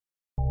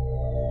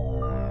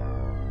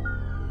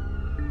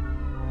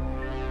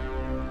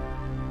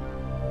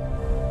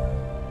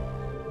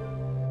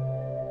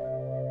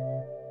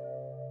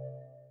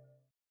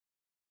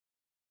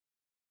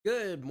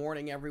Good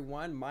morning,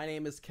 everyone. My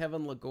name is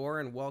Kevin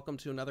Lagore, and welcome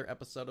to another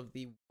episode of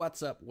the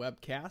What's Up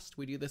webcast.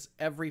 We do this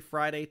every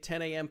Friday,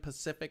 10 a.m.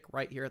 Pacific,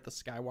 right here at the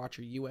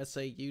Skywatcher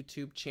USA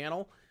YouTube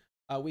channel.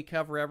 We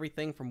cover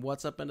everything from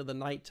what's up into the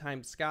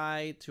nighttime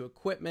sky, to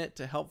equipment,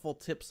 to helpful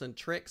tips and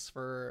tricks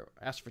for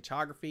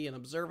astrophotography and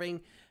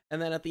observing.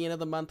 And then at the end of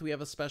the month, we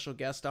have a special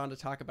guest on to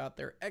talk about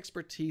their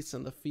expertise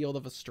in the field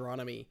of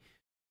astronomy.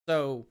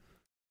 So,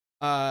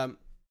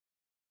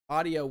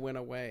 audio went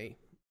away.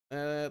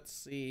 Let's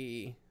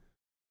see.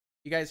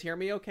 You guys hear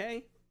me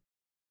okay?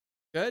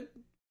 Good?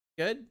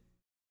 Good?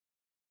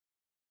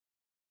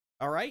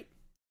 All right.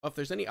 Well, if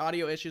there's any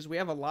audio issues, we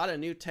have a lot of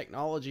new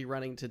technology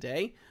running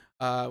today.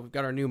 We've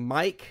got our new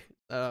mic.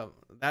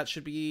 That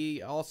should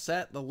be all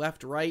set. The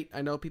left, right.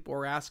 I know people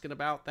were asking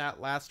about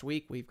that last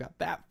week. We've got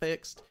that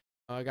fixed.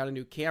 I got a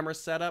new camera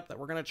setup that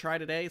we're going to try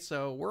today.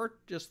 So we're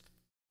just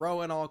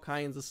throwing all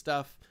kinds of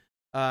stuff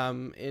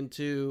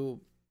into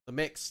the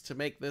mix to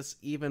make this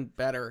even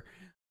better.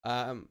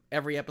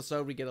 Every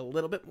episode we get a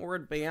little bit more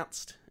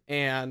advanced,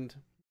 and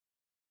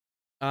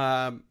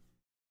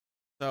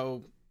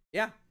so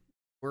yeah,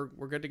 we're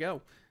good to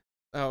go.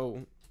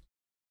 So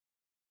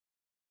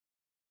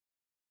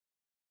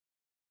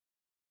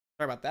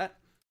sorry about that.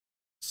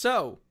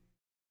 So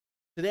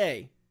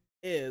today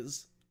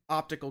is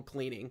optical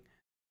cleaning.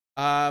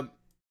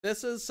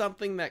 This is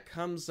something that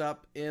comes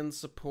up in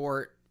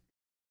support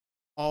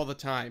all the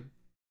time.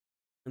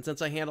 And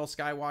since I handle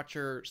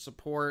Skywatcher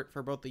support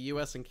for both the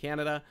US and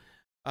Canada,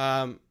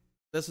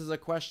 this is a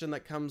question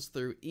that comes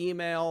through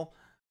email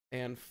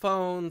and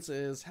phones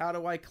is, how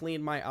do I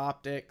clean my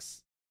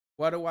optics?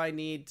 What do I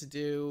need to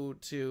do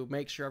to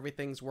make sure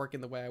everything's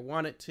working the way I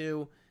want it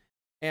to?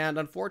 And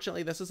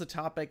unfortunately, this is a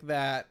topic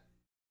that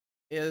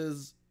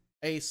is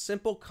a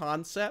simple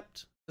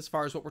concept as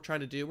far as what we're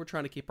trying to do. We're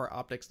trying to keep our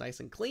optics nice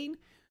and clean,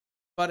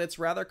 but it's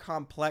rather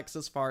complex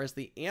as far as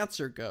the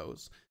answer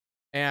goes.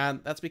 And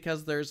that's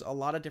because there's a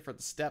lot of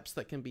different steps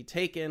that can be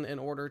taken in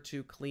order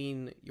to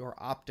clean your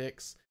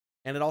optics.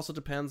 And it also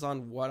depends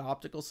on what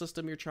optical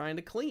system you're trying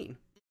to clean.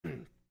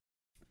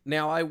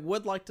 Now, I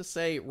would like to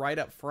say right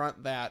up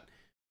front that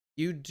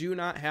you do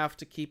not have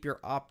to keep your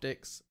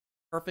optics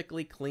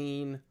perfectly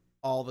clean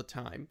all the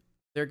time.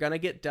 They're going to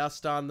get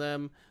dust on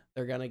them.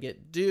 They're going to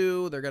get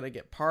dew. They're going to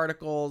get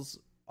particles.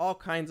 All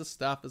kinds of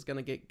stuff is going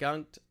to get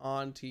gunked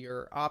onto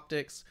your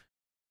optics.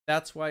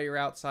 That's why you're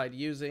outside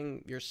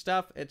using your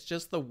stuff. It's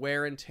just the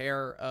wear and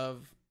tear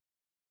of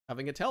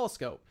having a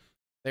telescope.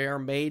 They are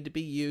made to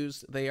be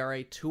used. They are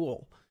a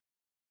tool.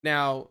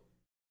 Now,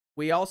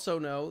 we also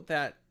know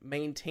that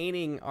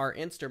maintaining our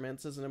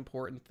instruments is an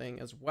important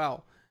thing as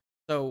well.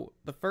 So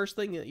the first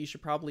thing that you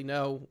should probably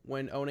know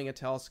when owning a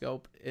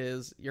telescope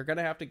is you're going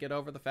to have to get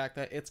over the fact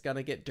that it's going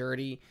to get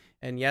dirty.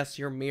 And yes,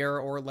 your mirror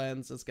or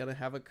lens is going to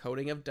have a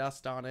coating of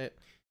dust on it.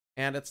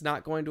 And it's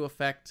not going to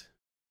affect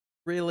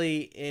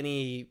really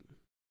any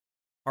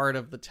part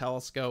of the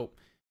telescope.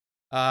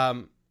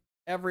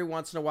 Every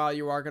once in a while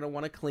you are going to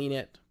want to clean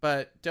it,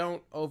 but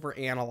don't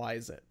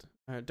overanalyze it.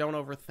 Don't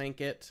overthink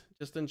it.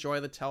 Just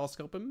enjoy the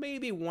telescope, and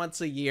maybe once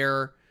a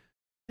year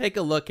take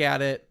a look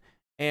at it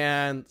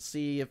and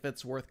see if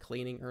it's worth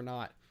cleaning or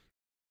not.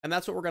 And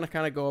that's what we're going to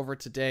kind of go over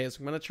today. Is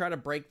I'm going to try to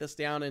break this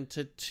down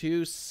into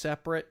two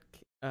separate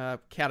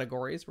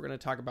categories. We're going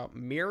to talk about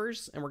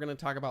mirrors, and we're going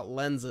to talk about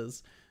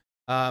lenses.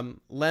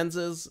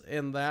 Lenses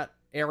in that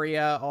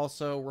area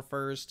also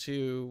refers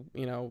to,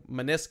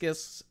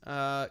 meniscus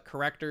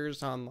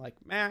correctors on like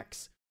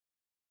Max,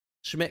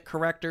 Schmidt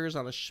correctors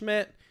on a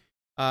Schmidt,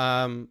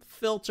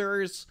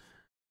 filters,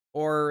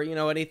 or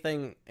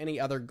any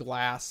other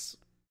glass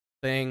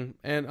thing.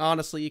 And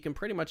honestly, you can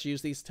pretty much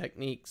use these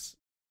techniques,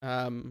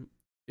 the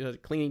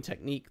cleaning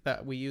technique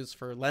that we use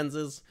for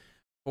lenses,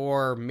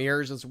 for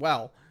mirrors as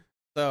well.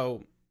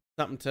 So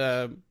something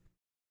to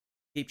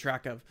keep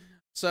track of.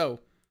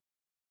 So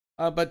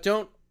but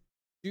do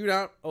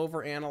not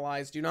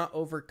overanalyze. Do not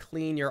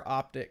overclean your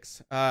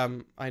optics.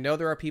 I know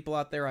there are people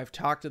out there, I've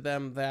talked to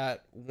them,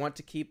 that want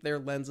to keep their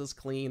lenses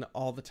clean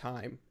all the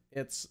time.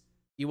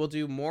 You will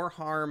do more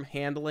harm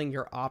handling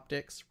your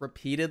optics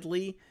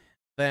repeatedly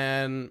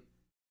than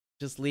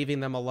just leaving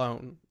them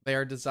alone. They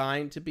are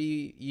designed to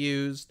be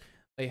used.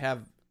 They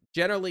have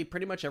generally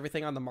pretty much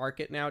everything on the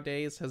market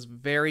nowadays has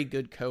very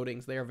good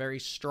coatings. They are very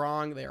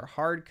strong. They are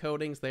hard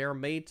coatings. They are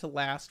made to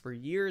last for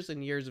years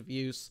and years of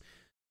use.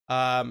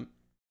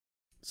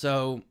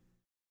 So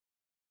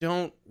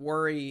don't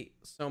worry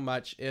so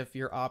much if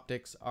your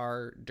optics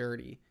are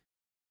dirty.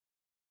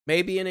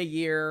 Maybe in a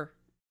year,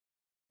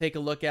 take a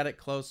look at it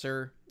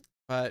closer,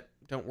 but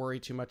don't worry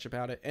too much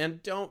about it.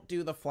 And don't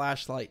do the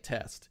flashlight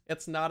test.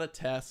 It's not a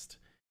test.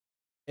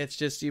 It's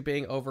just you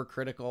being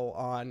overcritical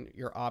on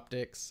your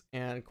optics.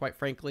 And quite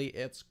frankly,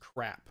 it's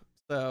crap.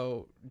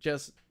 So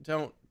just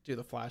don't do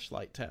the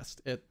flashlight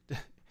test.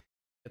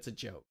 It's a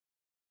joke.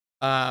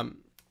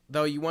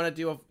 Though you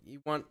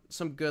want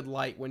some good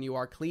light when you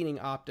are cleaning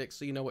optics,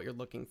 so you know what you're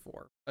looking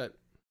for, but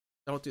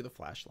don't do the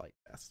flashlight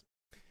test.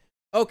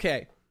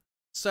 Okay,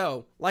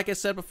 So, like I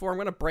said before, I'm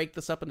going to break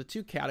this up into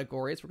two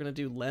categories. We're going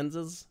to do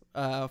lenses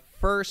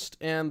first,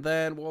 and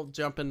then we'll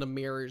jump into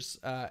mirrors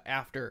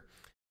after.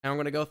 And I'm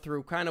going to go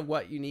through kind of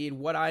what you need,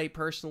 what I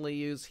personally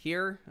use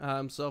here.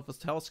 So if a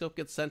telescope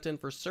gets sent in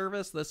for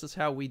service, this is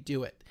how we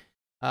do it.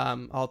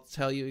 I'll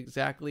tell you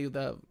exactly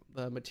the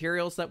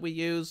materials that we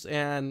use,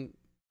 and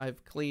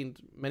I've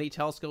cleaned many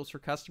telescopes for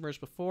customers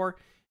before,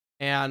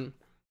 and,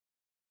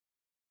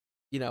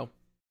 you know,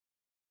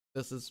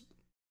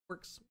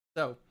 works.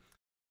 So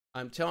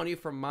I'm telling you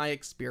from my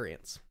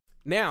experience.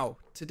 Now,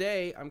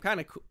 today, I'm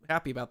kind of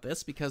happy about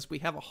this because we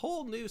have a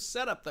whole new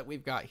setup that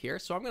we've got here.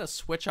 So I'm going to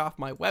switch off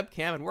my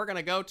webcam and we're going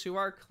to go to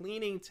our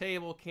cleaning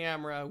table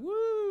camera.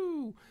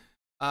 Woo!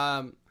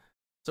 So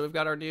we've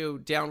got our new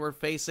downward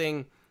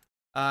facing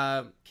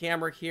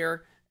camera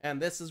here.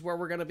 And this is where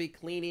we're going to be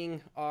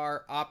cleaning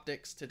our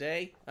optics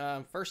today.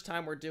 First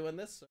time we're doing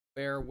this, so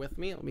bear with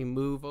me. Let me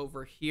move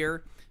over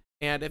here.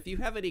 And if you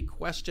have any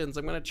questions,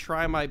 I'm going to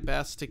try my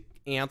best to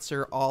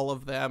answer all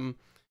of them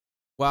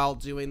while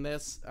doing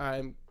this.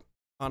 I'm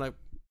on a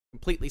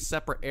completely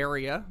separate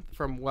area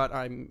from what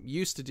I'm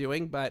used to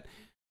doing, but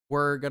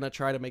we're going to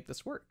try to make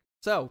this work.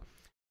 So,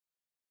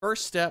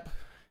 first step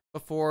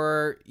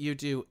before you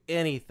do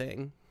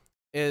anything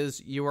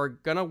is you are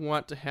going to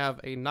want to have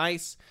a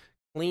nice,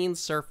 clean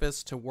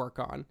surface to work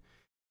on.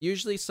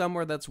 Usually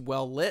somewhere that's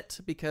well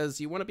lit,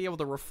 because you want to be able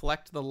to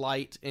reflect the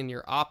light in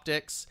your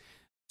optics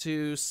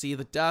to see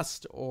the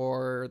dust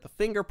or the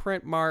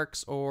fingerprint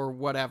marks or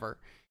whatever.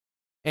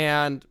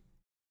 And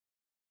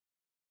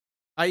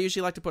I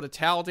usually like to put a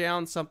towel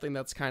down, something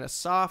that's kind of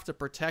soft to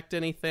protect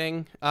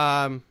anything.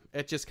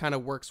 It just kind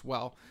of works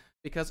well,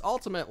 because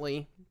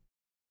ultimately,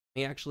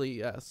 let me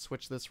actually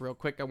switch this real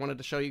quick. I wanted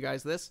to show you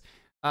guys this.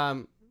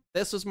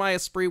 This was my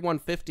Esprit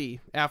 150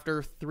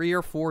 after 3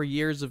 or 4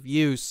 years of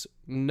use,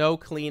 no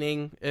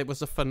cleaning. It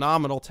was a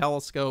phenomenal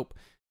telescope.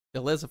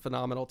 Still is a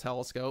phenomenal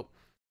telescope.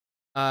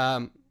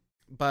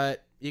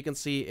 But you can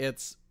see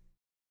it's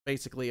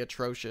basically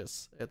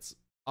atrocious. It's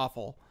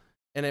awful.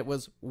 And it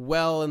was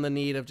well in the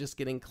need of just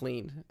getting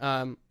cleaned.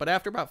 But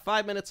after about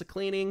 5 minutes of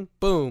cleaning,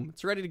 boom,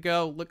 it's ready to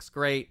go, looks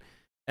great,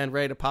 and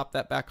ready to pop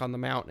that back on the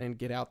mount and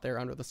get out there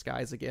under the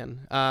skies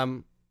again.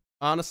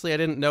 Honestly, I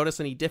didn't notice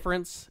any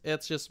difference.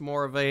 It's just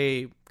more of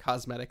a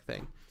cosmetic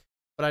thing.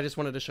 But I just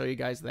wanted to show you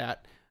guys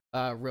that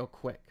real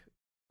quick.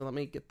 So let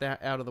me get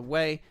that out of the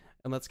way,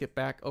 and let's get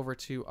back over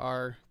to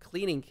our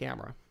cleaning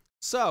camera.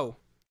 So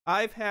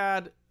I've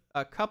had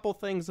a couple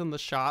things in the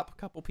shop,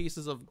 a couple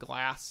pieces of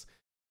glass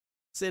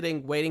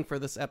sitting, waiting for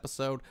this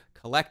episode,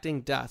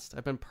 collecting dust.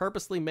 I've been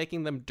purposely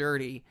making them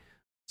dirty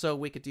so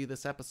we could do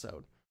this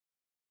episode.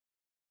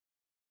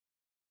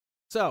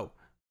 So,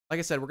 like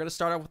I said, we're going to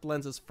start out with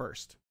lenses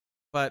first.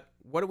 But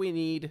what do we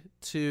need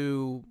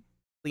to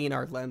clean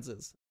our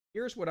lenses?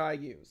 Here's what I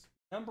use.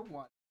 Number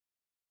one,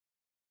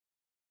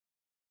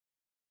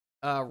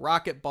 a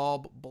rocket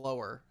bulb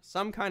blower.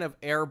 Some kind of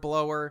air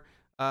blower.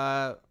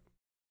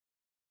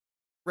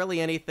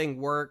 Really anything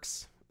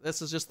works.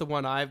 This is just the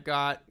one I've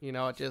got. You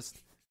know, it just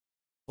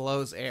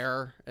blows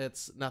air.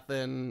 It's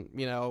nothing,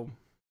 you know,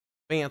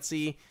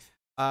 fancy.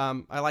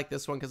 I like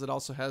this one because it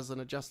also has an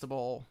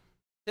adjustable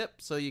tip,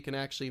 so you can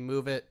actually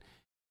move it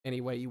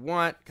any way you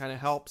want. Kind of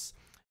helps.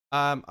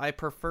 I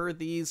prefer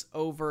these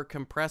over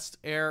compressed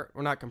air,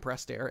 or not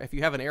compressed air. If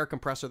you have an air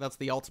compressor, that's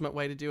the ultimate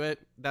way to do it.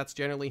 That's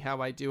generally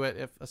how I do it.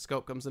 If a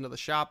scope comes into the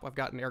shop, I've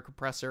got an air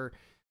compressor,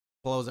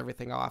 blows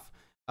everything off.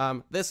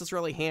 This is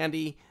really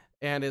handy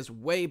and is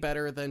way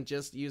better than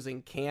just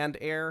using canned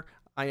air.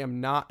 I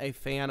am not a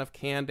fan of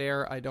canned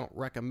air. I don't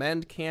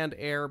recommend canned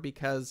air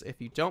because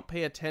if you don't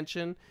pay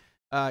attention,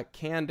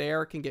 canned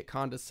air can get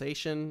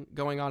condensation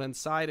going on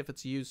inside if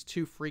it's used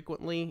too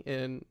frequently,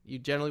 and you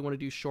generally want to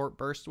do short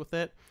bursts with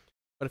it.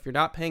 But if you're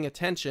not paying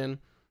attention,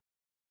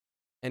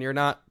 and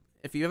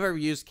if you've ever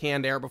used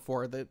canned air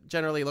before, that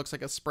generally looks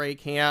like a spray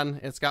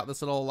can. It's got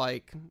this little,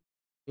 like,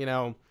 you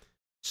know,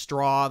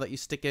 straw that you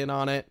stick in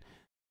on it.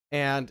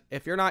 And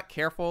if you're not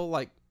careful,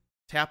 like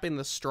tapping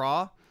the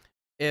straw,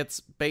 it's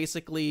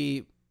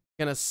basically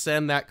going to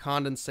send that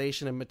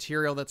condensation and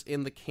material that's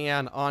in the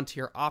can onto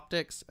your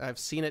optics. I've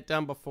seen it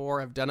done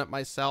before. I've done it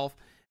myself,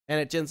 and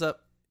it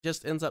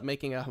just ends up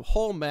making a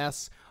whole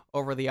mess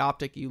over the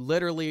optic you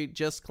literally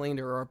just cleaned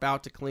or are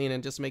about to clean,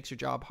 and just makes your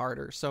job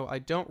harder. So I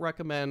don't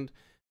recommend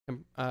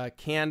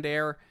canned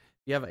air.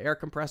 If you have an air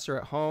compressor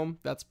at home,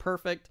 that's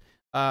perfect.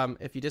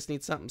 If you just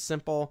need something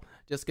simple,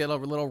 just get a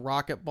little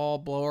rocket ball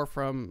blower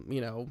from,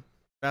 you know,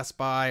 Best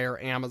Buy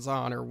or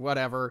Amazon or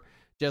whatever.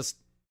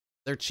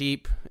 They're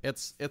cheap.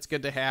 It's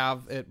good to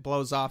have. It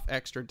blows off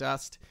extra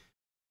dust.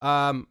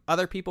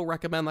 Other people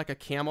recommend like a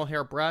camel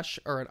hair brush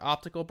or an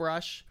optical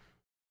brush.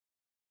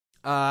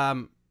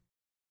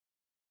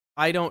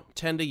 I don't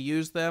tend to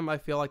use them. I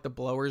feel like the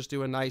blowers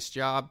do a nice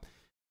job,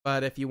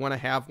 but if you want to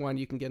have one,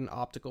 you can get an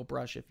optical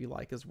brush if you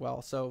like as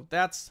well. So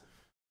that's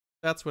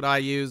what I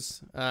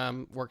use.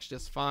 Works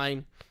just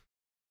fine.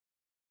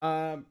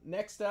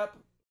 Next up,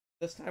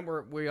 this time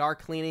we are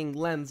cleaning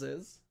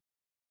lenses.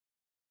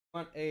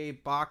 Want a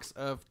box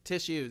of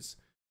tissues.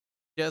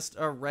 just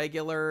a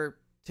regular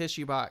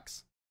tissue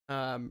box.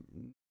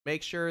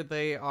 Make sure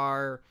they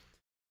are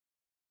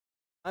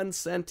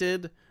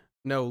unscented,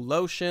 no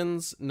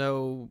lotions,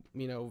 no,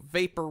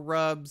 vapor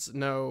rubs,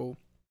 no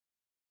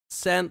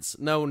scents,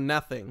 no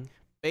nothing.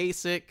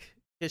 Basic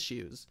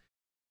tissues.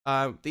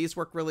 These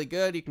work really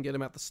good. You can get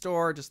them at the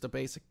store, just a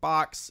basic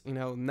box,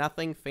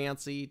 nothing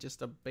fancy,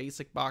 just a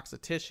basic box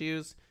of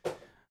tissues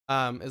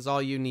is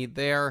all you need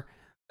there.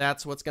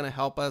 That's what's going to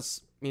help us,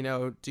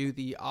 do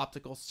the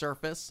optical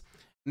surface.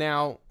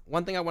 Now,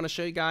 one thing I want to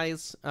show you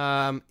guys,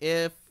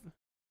 let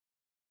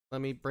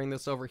me bring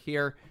this over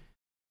here.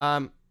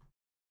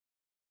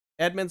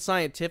 Edmund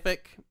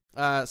Scientific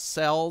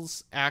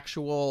sells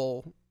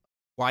actual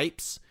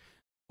wipes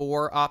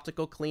for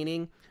optical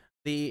cleaning.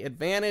 The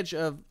advantage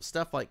of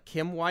stuff like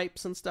Kim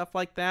wipes and stuff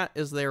like that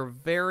is they're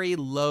very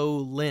low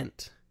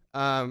lint.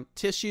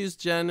 Tissues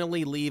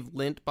generally leave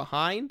lint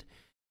behind,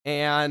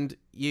 and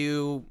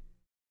you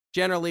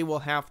generally will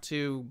have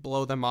to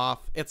blow them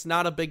off. It's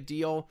not a big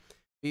deal.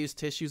 We use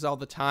tissues all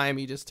the time.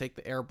 You just take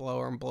the air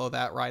blower and blow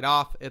that right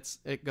off.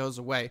 It goes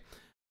away.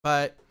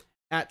 But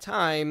at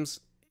times,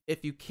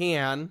 if you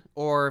can,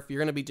 or if you're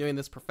going to be doing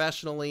this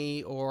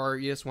professionally, or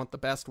you just want the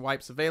best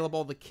wipes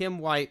available, the Kim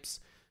wipes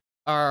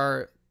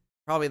are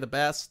probably the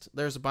best.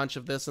 There's a bunch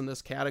of this in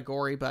this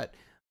category, but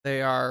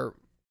they are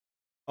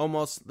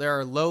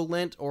low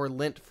lint or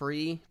lint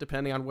free,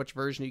 depending on which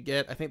version you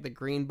get. I think the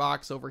green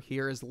box over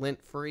here is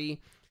lint free,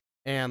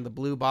 and the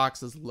blue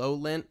box is low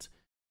lint.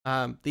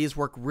 These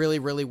work really,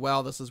 really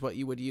well. This is what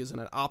you would use in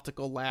an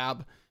optical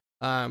lab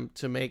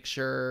to make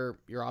sure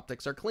your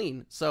optics are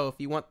clean. So if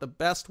you want the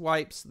best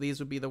wipes, these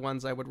would be the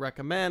ones I would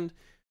recommend,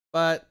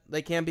 but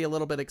they can be a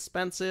little bit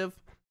expensive.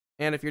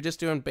 And if you're just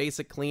doing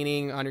basic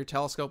cleaning on your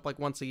telescope like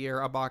once a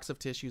year, a box of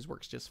tissues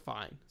works just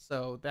fine.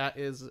 So that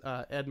is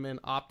Edmund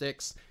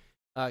Optics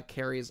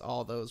carries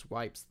all those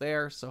wipes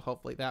there. So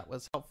hopefully that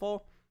was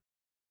helpful.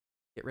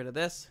 Get rid of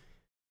this.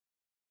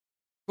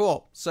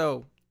 Cool.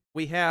 So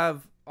we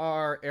have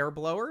our air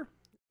blower.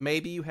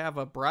 Maybe you have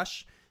a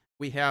brush.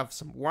 We have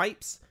some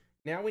wipes.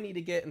 Now we need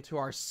to get into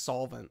our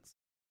solvents.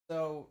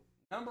 So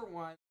number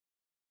one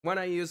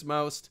I use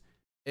most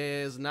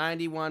is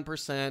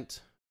 91%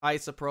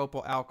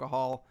 isopropyl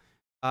alcohol.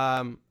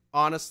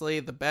 Honestly,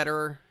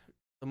 the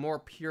more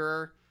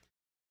pure,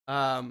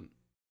 the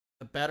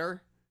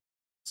better.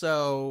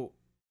 So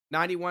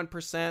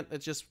 91%, it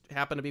just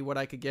happened to be what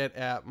I could get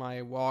at my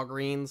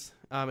Walgreens.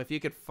 If you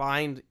could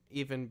find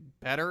even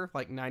better,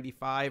 like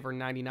 95 or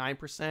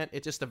 99%,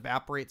 it just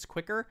evaporates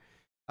quicker.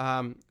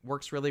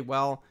 Works really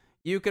well.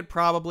 You could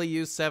probably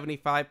use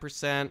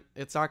 75%.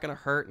 It's not going to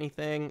hurt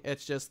anything.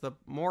 It's just the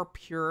more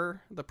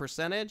pure the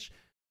percentage,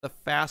 the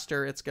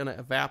faster it's going to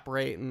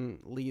evaporate and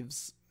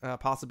leaves a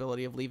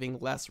possibility of leaving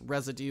less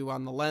residue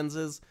on the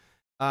lenses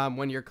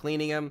when you're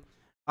cleaning them.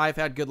 I've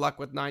had good luck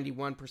with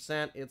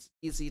 91%. It's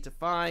easy to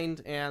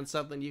find and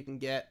something you can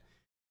get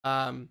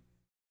pretty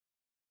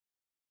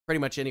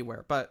much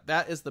anywhere. But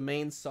that is the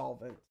main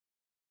solvent.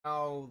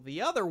 Now,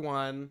 the other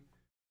one,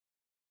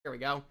 here we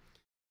go,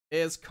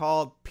 is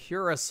called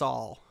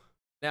Purasol.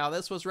 Now,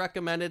 this was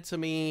recommended to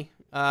me.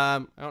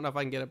 I don't know if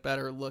I can get a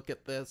better look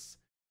at this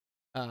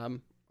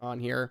on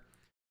here.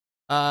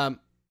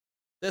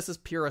 This is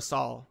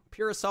Purasol.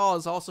 Purasol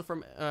is also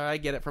from, I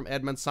get it from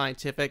Edmund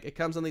Scientific. It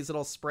comes in these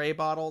little spray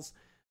bottles.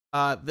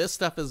 This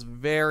stuff is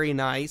very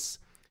nice.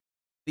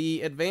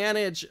 The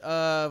advantage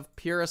of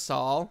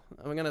Purasol,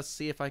 I'm going to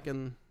see if I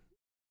can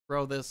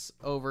throw this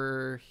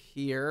over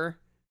here.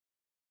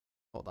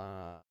 Hold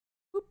on.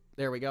 Oop,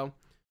 there we go.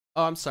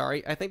 Oh, I'm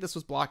sorry. I think this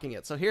was blocking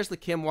it. So here's the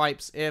Kim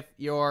wipes. I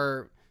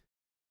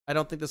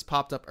don't think this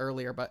popped up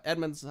earlier, but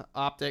Edmund's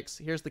Optics,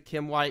 here's the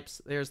Kim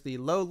wipes. There's the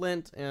low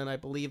lint, and I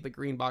believe the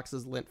green box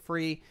is lint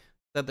free.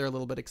 Said they're a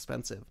little bit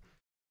expensive.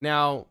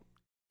 Now,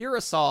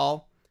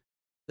 Purasol,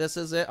 this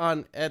is it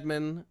on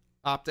Edmund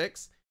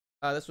Optics.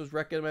 This was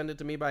recommended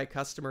to me by a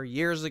customer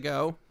years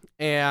ago,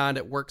 and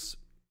it works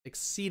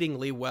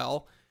exceedingly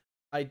well.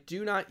 I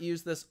do not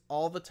use this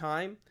all the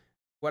time.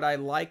 What I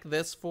like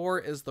this for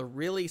is the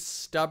really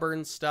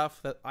stubborn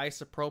stuff that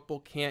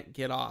isopropyl can't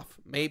get off.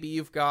 Maybe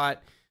you've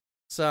got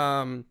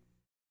some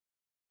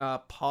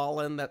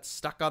pollen that's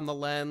stuck on the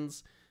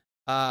lens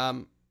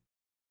or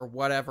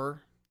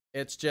whatever.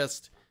 It's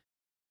just,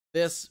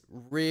 this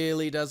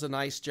really does a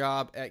nice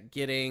job at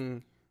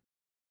getting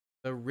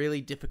the really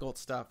difficult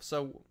stuff.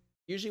 So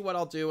usually what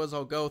I'll do is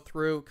I'll go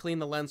through, clean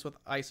the lens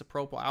with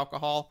isopropyl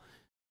alcohol,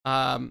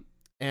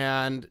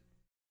 and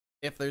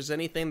if there's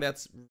anything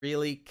that's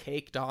really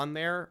caked on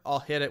there, I'll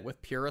hit it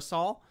with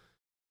Purasol,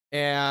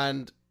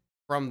 and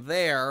from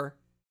there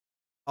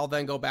I'll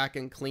then go back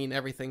and clean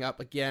everything up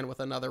again with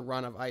another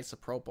run of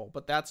isopropyl.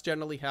 But that's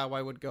generally how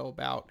I would go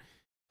about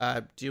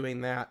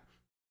doing that.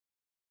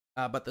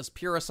 But this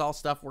Purasol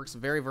stuff works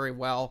very, very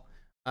well.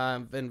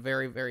 I've been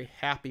very, very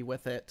happy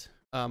with it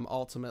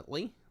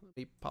ultimately. Let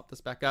me pop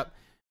this back up.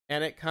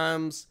 And it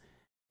comes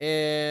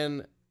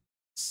in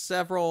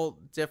several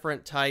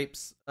different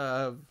types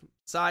of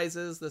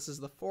sizes. This is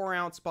the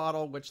 4-ounce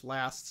bottle, which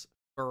lasts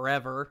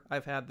forever.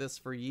 I've had this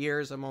for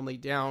years. I'm only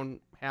down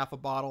half a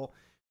bottle,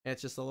 and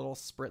it's just a little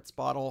spritz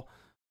bottle.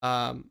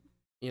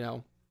 You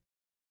know,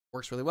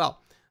 works really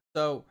well.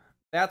 So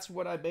that's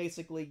what I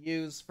basically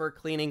use for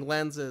cleaning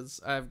lenses.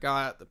 I've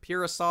got the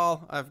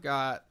Purosol, I've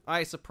got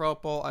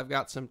isopropyl, I've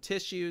got some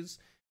tissues,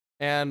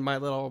 and my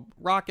little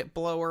rocket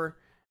blower,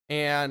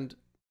 and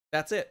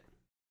that's it.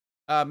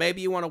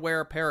 Maybe you want to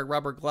wear a pair of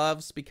rubber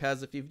gloves,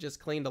 because if you've just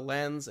cleaned a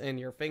lens and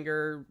your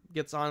finger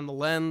gets on the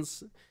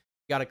lens, you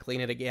got to clean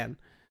it again.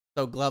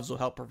 So gloves will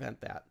help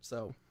prevent that.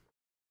 So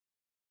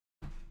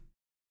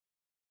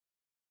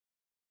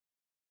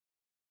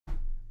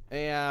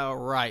yeah,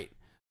 right.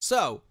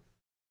 So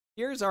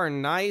here's our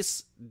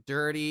nice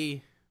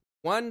dirty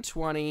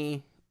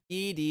 120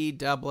 ED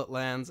doublet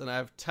lens, and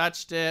I've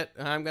touched it,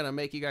 and I'm gonna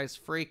make you guys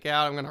freak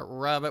out. I'm gonna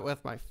rub it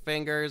with my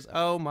fingers.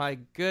 Oh my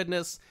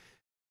goodness,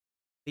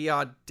 the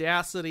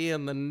audacity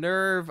and the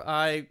nerve.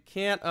 I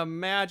can't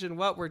imagine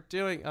what we're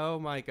doing. Oh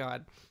my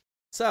god.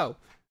 So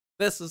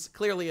this is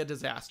clearly a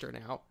disaster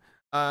now.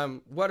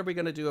 What are we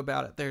gonna do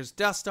about it? There's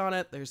dust on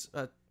it. There's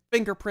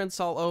fingerprints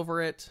all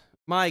over it.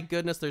 My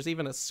goodness, there's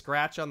even a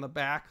scratch on the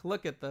back.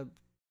 Look at the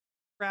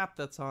crap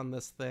that's on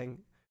this thing.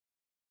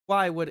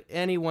 Why would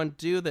anyone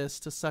do this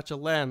to such a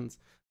lens?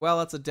 Well,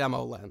 it's a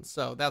demo lens,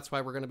 so that's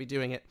why we're going to be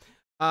doing it.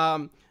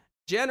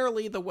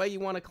 Generally, the way you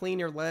want to clean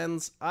your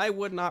lens, I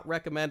would not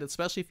recommend,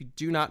 especially if you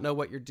do not know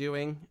what you're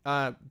doing,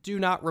 do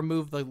not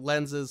remove the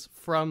lenses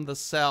from the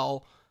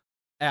cell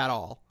at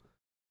all.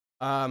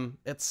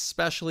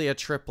 Especially a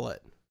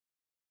triplet.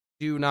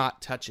 Do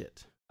not touch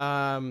it.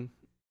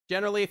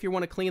 Generally, if you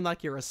want to clean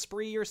like your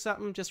Esprit or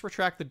something, just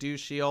retract the dew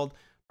shield.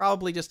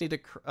 Probably just need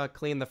to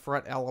clean the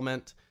front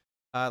element,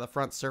 the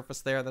front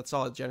surface there. That's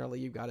all generally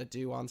you got to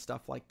do on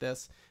stuff like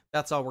this.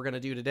 That's all we're going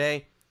to do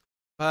today.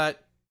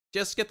 But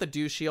just get the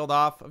dew shield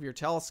off of your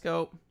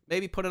telescope.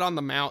 Maybe put it on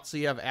the mount so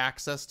you have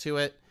access to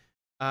it.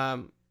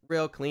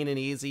 Real clean and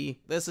easy.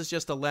 This is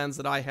just a lens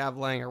that I have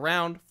laying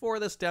around for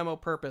this demo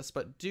purpose,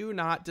 but do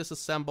not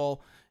disassemble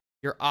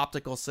your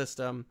optical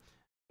system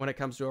when it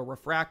comes to a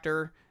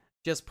refractor.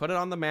 Just put it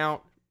on the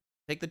mount,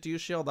 take the dew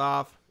shield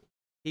off,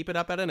 keep it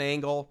up at an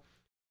angle,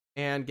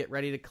 and get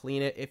ready to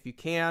clean it if you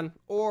can,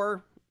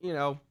 or, you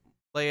know,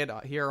 lay it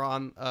here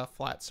on a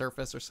flat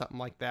surface or something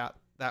like that.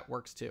 That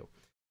works too.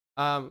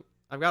 I've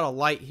got a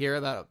light here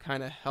that'll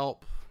kind of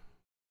help,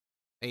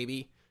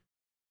 maybe.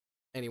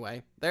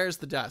 Anyway, there's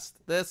the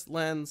dust. This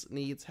lens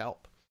needs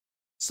help.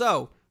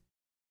 So,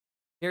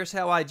 here's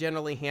how I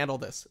generally handle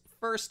this.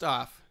 First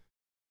off,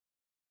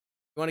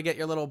 you want to get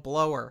your little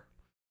blower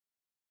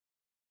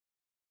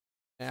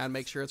and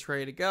make sure it's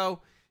ready to go.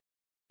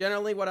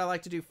 Generally, what I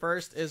like to do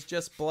first is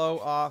just blow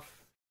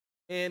off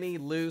any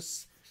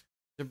loose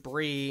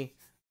debris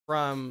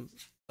from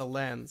the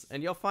lens.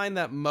 And you'll find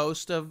that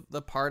most of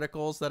the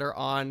particles that are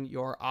on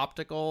your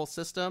optical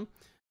system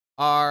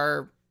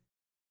are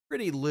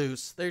pretty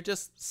loose. They're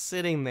just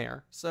sitting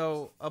there.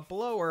 So a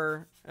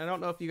blower, I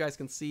don't know if you guys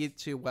can see it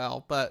too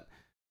well, but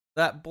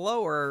that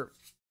blower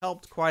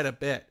helped quite a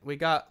bit. We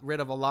got rid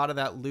of a lot of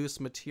that loose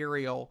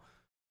material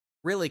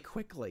really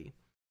quickly.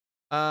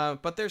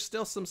 But there's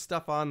still some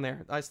stuff on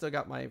there. I still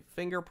got my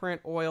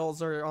fingerprint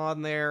oils are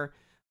on there.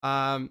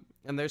 And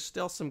there's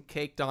still some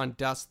caked on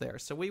dust there.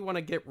 So we want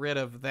to get rid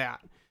of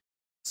that.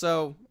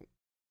 So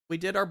we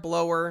did our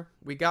blower.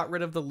 We got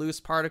rid of the loose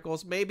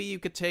particles. Maybe you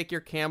could take your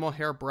camel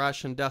hair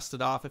brush and dust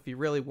it off if you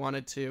really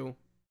wanted to.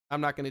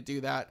 I'm not going to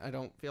do that. I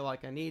don't feel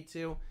like I need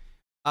to.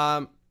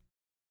 So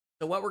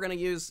what we're going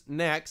to use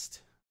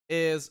next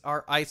is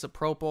our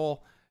isopropyl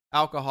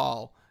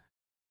alcohol.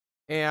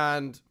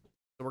 And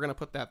so we're going to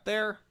put that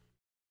there.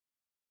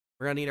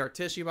 We're going to need our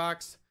tissue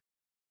box.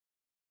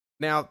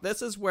 Now,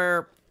 this is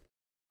where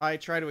I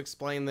try to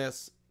explain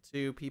this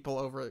to people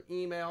over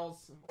emails,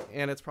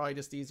 and it's probably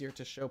just easier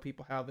to show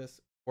people how this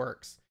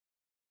works.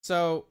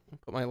 So, I'll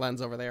put my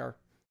lens over there,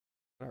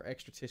 our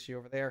extra tissue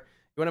over there.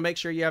 You want to make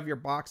sure you have your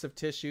box of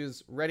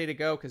tissues ready to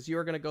go, because you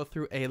are going to go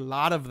through a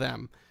lot of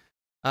them.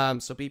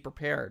 So be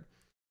prepared.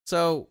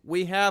 So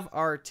we have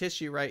our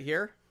tissue right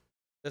here.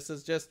 This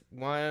is just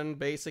one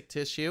basic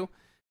tissue.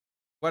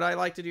 What I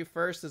like to do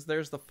first is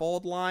there's the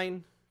fold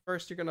line.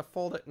 First, you're going to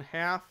fold it in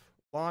half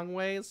long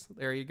ways.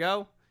 There you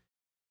go.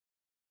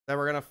 Then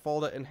we're going to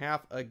fold it in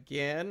half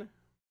again.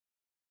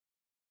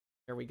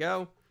 There we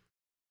go.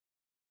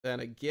 Then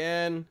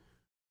again,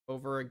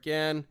 over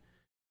again,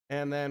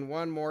 and then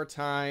one more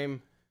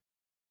time,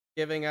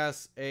 giving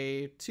us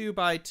a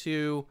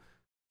 2x2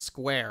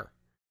 square.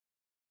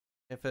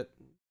 As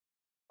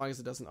long as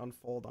it doesn't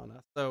unfold on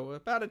us. So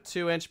about a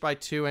 2" by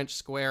 2"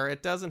 square.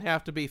 It doesn't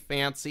have to be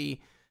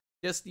fancy.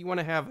 Just you want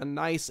to have a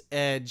nice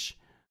edge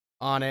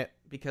on it,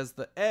 because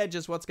the edge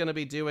is what's going to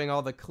be doing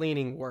all the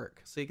cleaning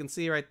work. So you can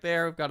see right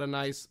there, we've got a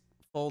nice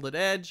folded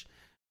edge.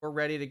 We're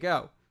ready to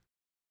go.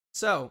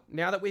 So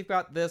now that we've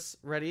got this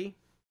ready,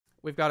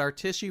 we've got our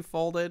tissue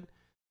folded.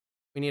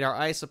 We need our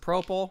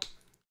isopropyl.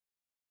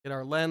 Get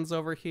our lens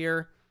over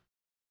here.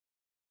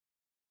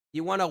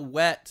 You want to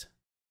wet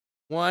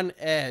one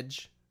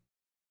edge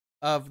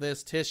of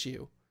this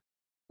tissue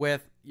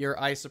with your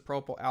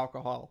isopropyl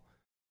alcohol.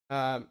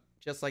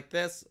 Just like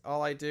this,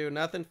 all I do,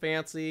 nothing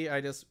fancy. I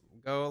just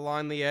go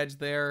along the edge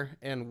there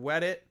and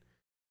wet it,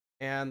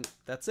 and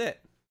that's it.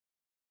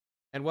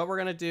 And what we're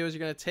going to do is you're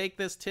going to take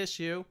this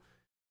tissue,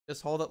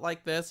 just hold it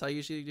like this. I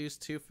usually use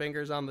 2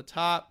 fingers on the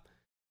top,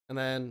 and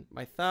then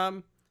my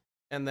thumb,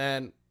 and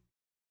then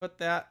put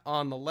that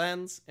on the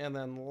lens, and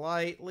then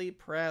lightly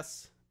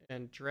press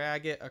and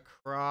drag it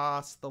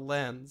across the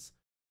lens.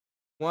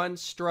 1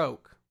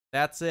 stroke.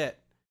 That's it.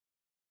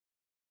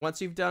 Once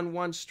you've done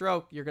 1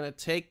 stroke, you're going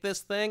to take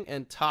this thing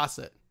and toss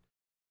it.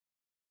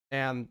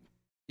 And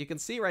you can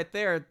see right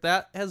there,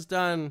 that has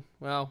done,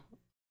 well,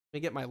 let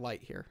me get my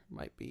light here.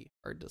 Might be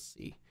hard to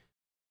see.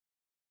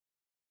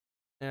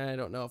 I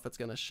don't know if it's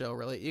going to show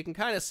really. You can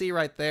kind of see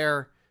right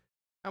there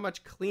how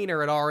much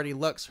cleaner it already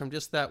looks from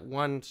just that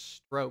 1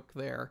 stroke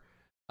there.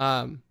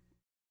 See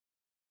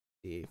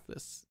if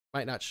this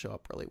might not show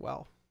up really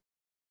well.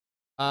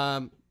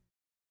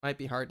 Might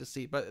be hard to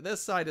see, but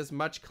this side is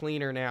much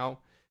cleaner now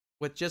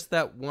with just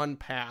that 1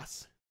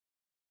 pass.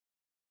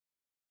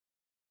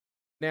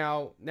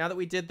 Now that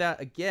we did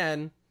that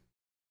again,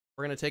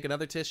 we're going to take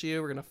another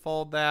tissue, we're going to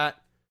fold that.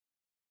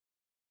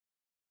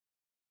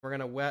 We're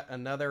going to wet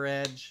another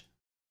edge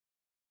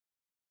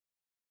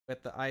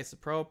with the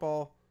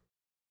isopropyl.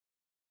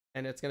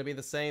 And it's going to be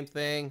the same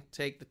thing.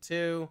 Take the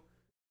 2,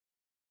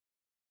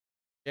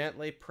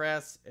 gently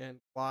press and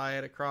apply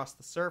it across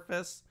the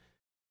surface.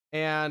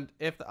 And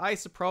if the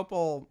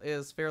isopropyl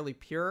is fairly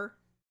pure,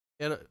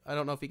 I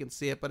don't know if you can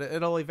see it, but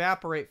it'll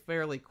evaporate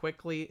fairly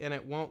quickly and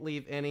it won't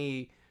leave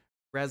any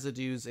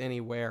residues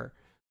anywhere.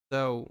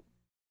 So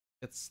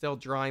it's still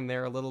drying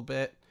there a little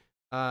bit.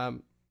 But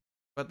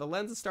the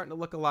lens is starting to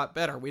look a lot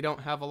better. We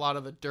don't have a lot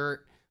of the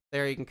dirt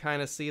there. You can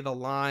kind of see the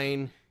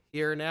line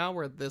here now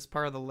where this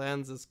part of the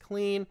lens is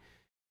cleaner,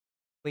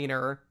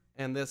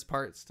 and this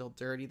part's still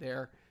dirty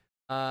there.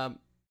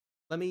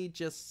 Let me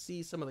just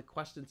see some of the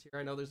questions here.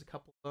 I know there's a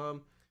couple of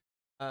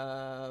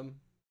them.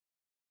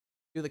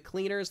 Do the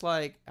cleaners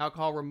like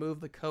alcohol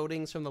remove the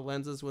coatings from the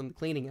lenses when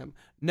cleaning them?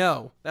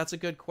 No, that's a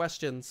good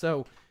question.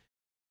 So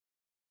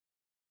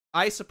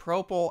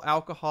isopropyl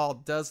alcohol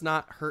does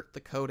not hurt the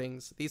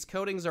coatings. These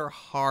coatings are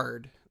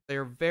hard.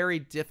 They're very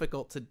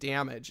difficult to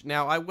damage.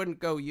 Now, I wouldn't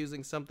go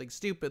using something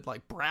stupid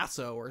like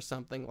Brasso or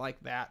something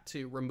like that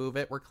to remove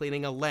it. We're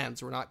cleaning a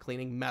lens. We're not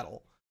cleaning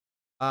metal.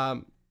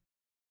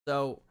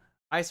 So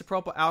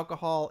isopropyl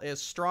alcohol is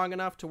strong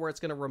enough to where it's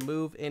going to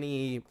remove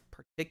any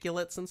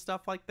particulates and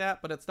stuff like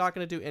that, but it's not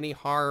going to do any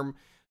harm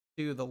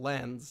to the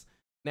lens.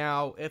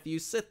 Now, if you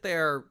sit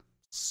there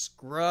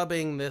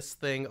scrubbing this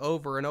thing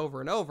over and over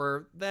and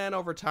over, then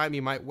over time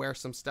you might wear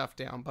some stuff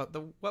down. But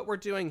what we're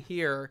doing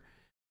here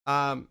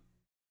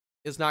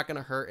is not going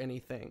to hurt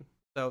anything.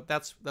 So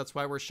that's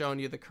why we're showing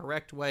you the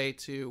correct way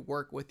to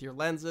work with your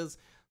lenses so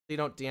you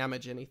don't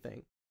damage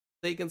anything.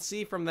 So you can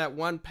see from that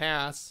 1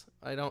 pass,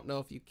 I don't know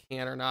if you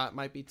can or not, it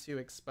might be too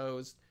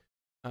exposed.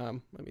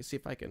 Let me see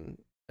if I can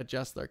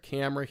adjust our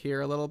camera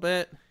here a little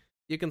bit.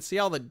 You can see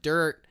all the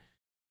dirt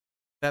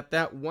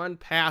that 1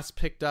 pass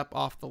picked up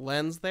off the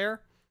lens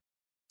there.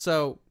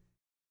 So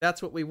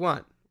that's what we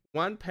want.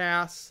 1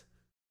 pass,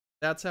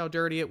 that's how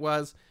dirty it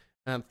was,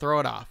 and throw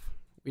it off.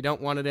 We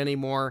don't want it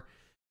anymore.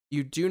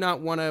 You do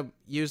not want to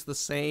use the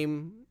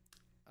same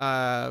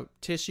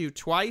tissue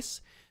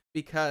twice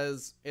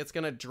because it's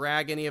going to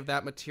drag any of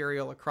that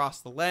material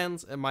across the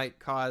lens. It might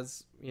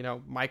cause,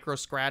 micro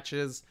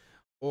scratches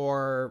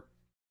or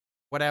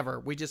whatever.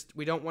 We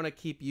don't want to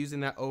keep using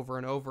that over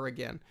and over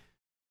again.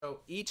 So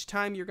each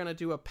time you're going to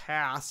do a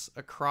pass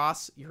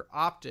across your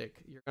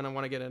optic, you're going to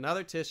want to get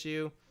another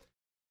tissue,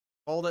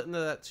 fold it into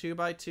that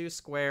 2x2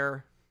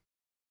 square,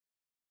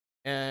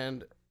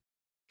 and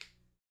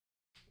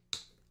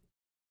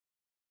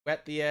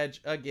wet the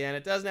edge again.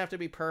 It doesn't have to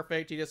be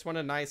perfect. You just want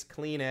a nice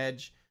clean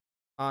edge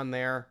on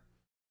there.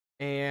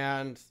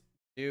 And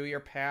do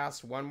your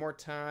pass 1 more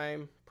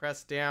time,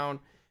 press down.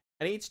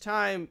 And each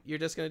time you're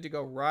just going to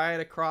go right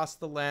across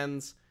the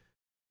lens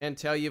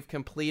until you've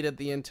completed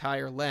the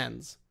entire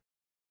lens.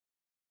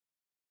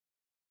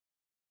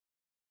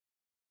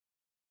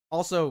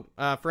 Also,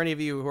 for any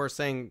of you who are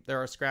saying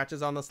there are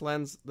scratches on this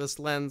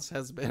lens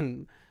has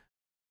been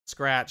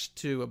scratched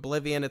to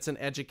oblivion. It's an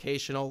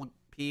educational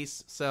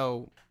piece,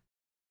 so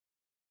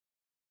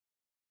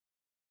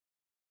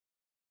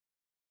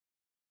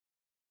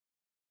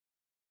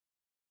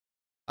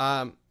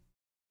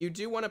you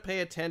do want to pay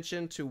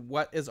attention to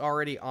what is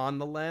already on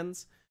the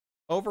lens.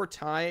 Over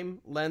time,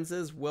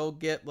 lenses will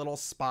get little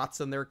spots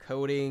in their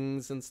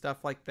coatings and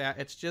stuff like that.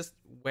 It's just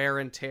wear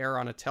and tear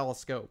on a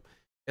telescope.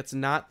 It's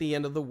not the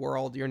end of the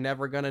world. You're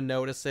never going to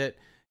notice it.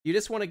 You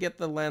just want to get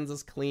the lens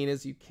as clean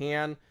as you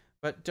can,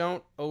 but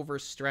don't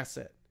overstress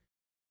it.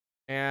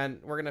 And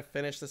we're going to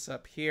finish this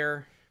up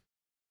here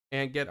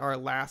and get our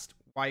last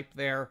wipe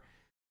there.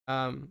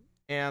 And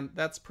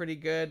that's pretty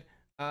good.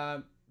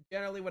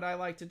 Generally what I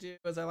like to do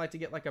is I like to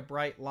get like a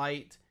bright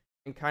light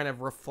and kind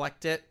of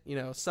reflect it.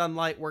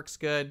 Sunlight works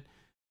good.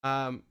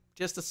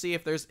 Just to see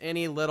if there's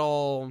any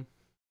little,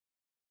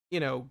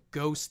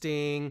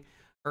 ghosting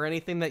or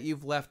anything that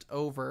you've left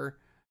over,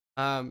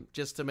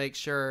 just to make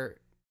sure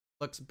it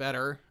looks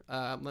better.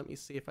 Let me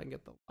see if I can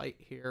get the light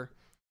here.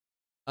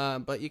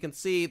 But you can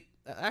see it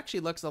actually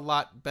looks a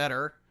lot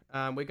better.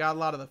 We got a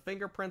lot of the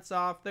fingerprints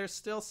off. There's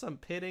still some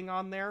pitting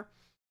on there.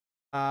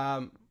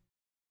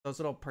 Those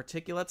little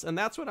particulates, and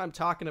that's what I'm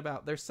talking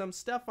about. There's some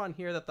stuff on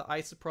here that the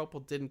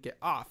isopropyl didn't get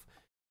off,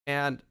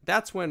 and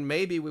that's when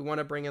maybe we want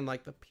to bring in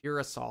like the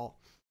Purasol.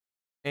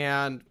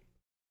 And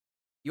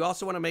you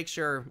also want to make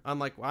sure,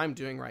 unlike what I'm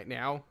doing right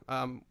now,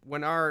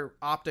 when our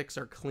optics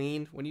are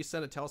cleaned, when you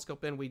send a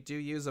telescope in, we do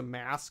use a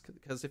mask,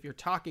 because if you're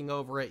talking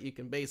over it, you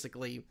can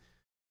basically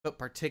put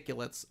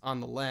particulates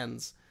on the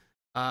lens.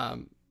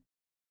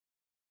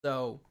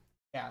 So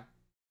yeah,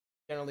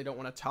 generally don't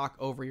want to talk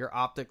over your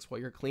optics while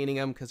you're cleaning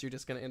them, because you're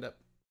just going to end up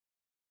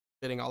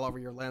fitting all over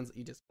your lens that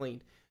you just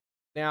cleaned.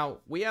 Now,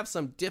 we have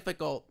some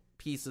difficult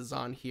pieces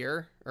on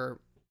here, or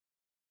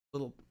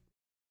little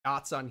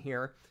dots on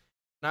here,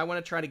 and I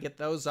want to try to get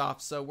those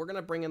off. So we're going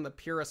to bring in the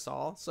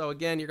Purasol. So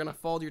again, you're going to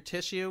fold your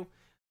tissue.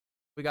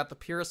 We got the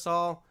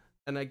Purasol,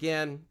 and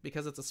again,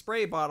 because it's a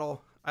spray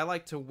bottle, I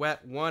like to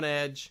wet one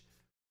edge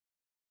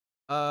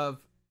of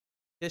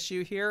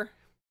tissue here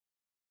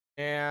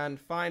and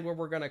find where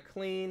we're going to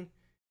clean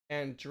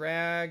and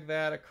drag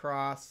that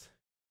across.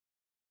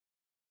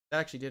 That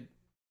actually did,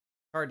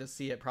 hard to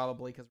see it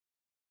probably because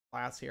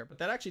glass here, but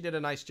that actually did a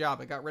nice job.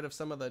 It got rid of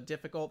some of the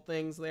difficult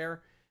things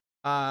there.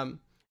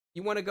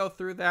 You want to go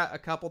through that a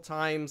couple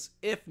times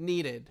if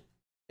needed.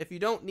 If you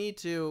don't need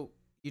to,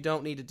 you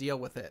don't need to deal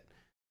with it.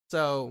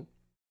 So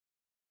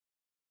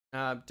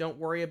don't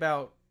worry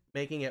about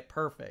making it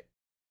perfect.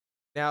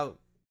 Now,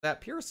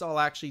 that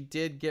Purasol actually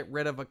did get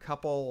rid of a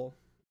couple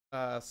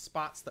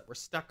spots that were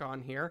stuck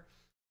on here,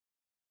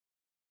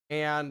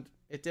 and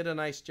it did a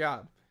nice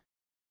job.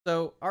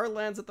 So our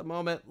lens at the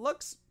moment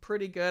looks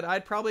pretty good.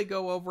 I'd probably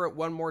go over it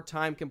one more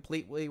time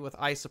completely with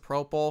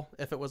isopropyl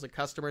if it was a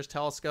customer's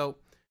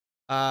telescope.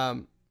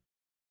 And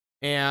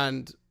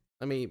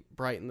let me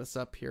brighten this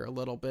up here a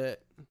little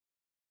bit. If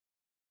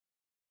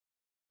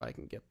I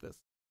can get this,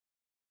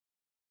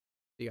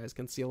 you guys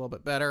can see a little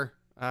bit better.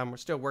 We're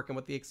still working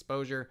with the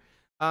exposure.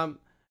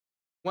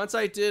 Once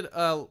I did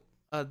a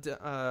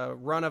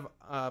run of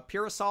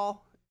Purasol,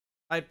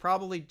 I'd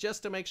probably,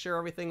 just to make sure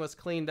everything was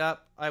cleaned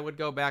up, I would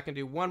go back and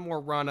do one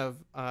more run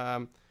of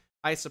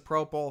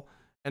isopropyl,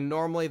 and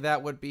normally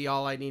that would be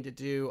all I need to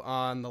do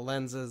on the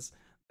lenses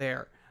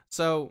there.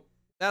 So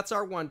that's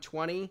our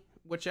 120,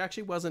 which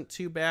actually wasn't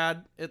too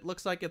bad. It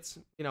looks like it's,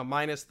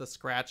 minus the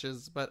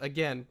scratches, but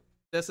again,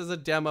 this is a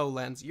demo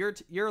lens.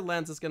 Your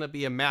lens is going to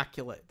be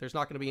immaculate. There's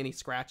not going to be any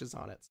scratches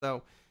on it.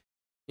 So,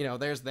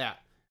 there's that.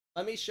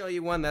 Let me show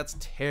you one that's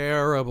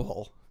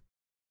terrible.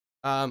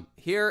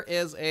 Here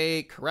is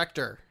a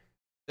corrector.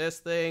 This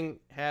thing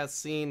has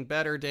seen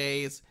better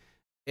days.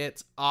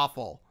 It's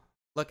awful.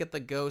 Look at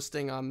the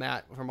ghosting on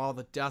that from all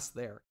the dust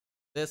there.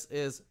 This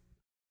is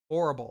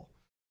horrible.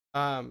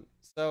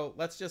 So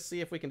let's just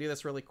see if we can do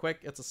this really quick.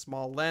 It's a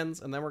small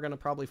lens, and then we're going to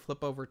probably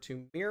flip over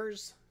to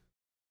mirrors.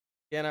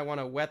 Again, I want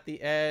to wet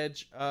the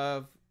edge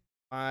of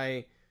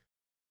my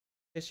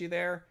tissue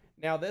there.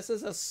 Now, this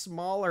is a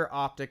smaller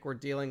optic we're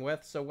dealing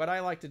with, so what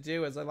I like to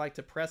do is I like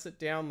to press it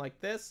down like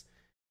this,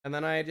 and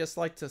then I just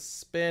like to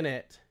spin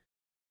it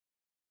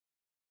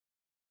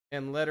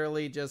and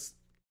literally just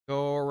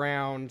go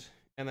around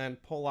and then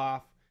pull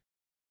off.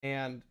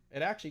 And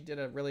it actually did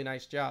a really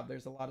nice job.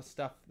 There's a lot of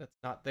stuff that's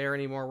not there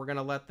anymore. We're going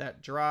to let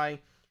that dry,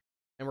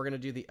 and we're going to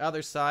do the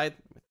other side.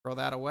 Throw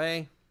that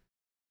away.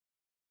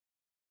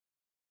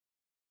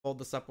 Hold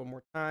this up one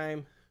more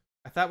time.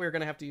 I thought we were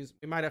going to have to use,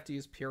 we might have to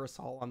use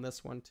Purasol on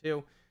this one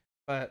too,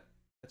 but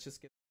let's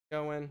just get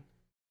going.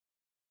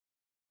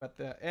 Wet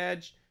the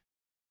edge.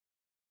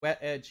 Wet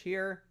edge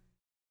here.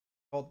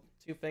 Hold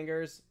 2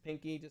 fingers,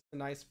 pinky, just a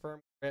nice firm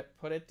grip.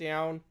 Put it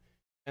down,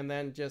 and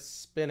then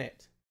just spin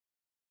it.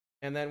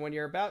 And then when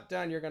you're about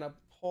done, you're going to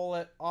pull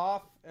it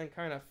off and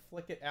kind of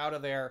flick it out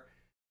of there,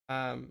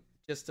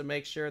 just to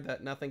make sure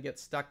that nothing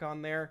gets stuck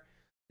on there.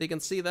 So you can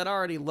see that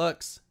already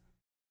looks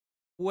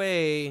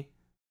way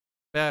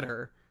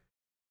better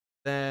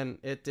than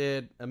it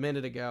did a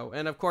minute ago.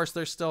 And of course,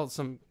 there's still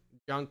some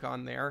junk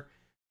on there.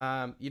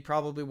 You'd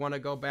probably want to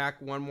go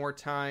back one more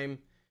time.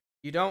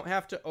 You don't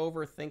have to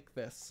overthink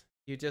this.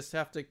 You just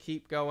have to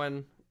keep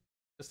going.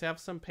 Just have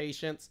some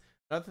patience.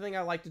 Another thing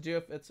I like to do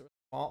if it's a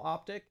small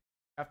optic,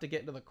 you have to get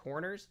into the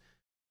corners.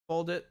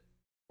 Fold it,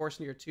 of course,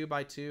 in your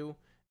 2x2,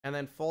 and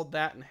then fold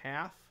that in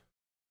half,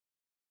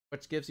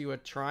 which gives you a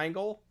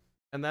triangle.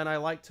 And then I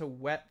like to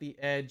wet the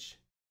edge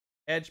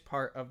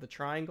part of the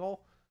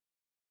triangle,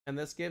 and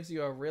this gives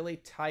you a really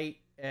tight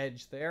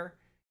edge there,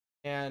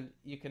 and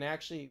you can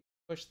actually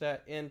push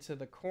that into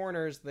the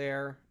corners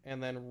there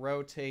and then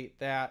rotate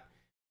that,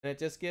 and it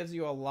just gives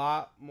you a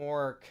lot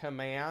more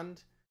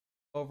command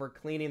over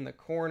cleaning the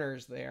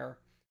corners there.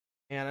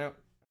 And I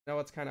know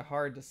it's kind of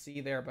hard to see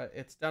there, but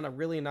it's done a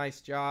really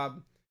nice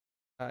job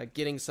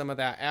getting some of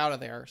that out of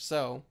there.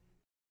 So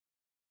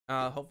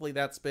hopefully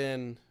that's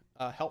been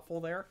helpful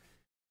there.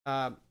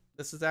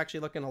 this is actually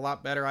looking a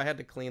lot better. I had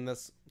to clean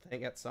this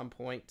thing at some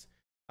point.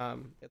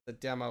 It's a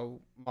demo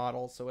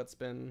model, so it's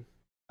been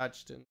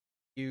touched and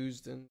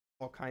used and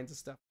all kinds of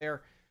stuff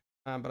there.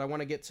 But I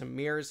want to get to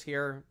mirrors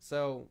here.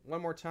 So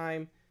one more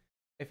time,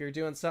 if you're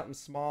doing something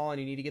small and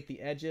you need to get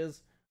the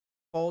edges,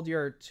 fold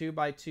your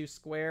 2x2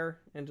 square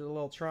into a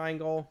little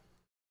triangle,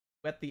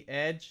 wet the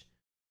edge,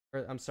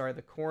 or I'm sorry,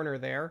 the corner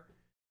there.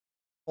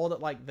 Hold it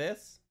like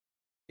this,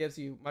 gives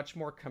you much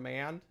more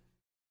command.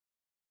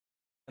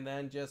 And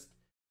then just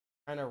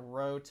kind of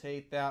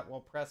rotate that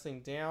while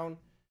pressing down.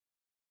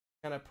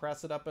 Kind of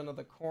press it up into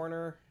the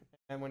corner,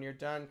 and when you're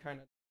done, kind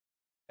of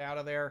out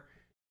of there.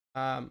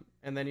 And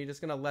then you're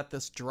just going to let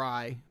this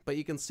dry. But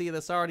you can see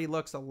this already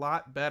looks a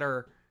lot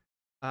better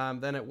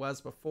than it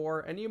was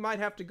before. And you might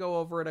have to go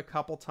over it a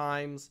couple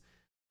times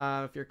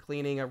if you're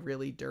cleaning a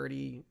really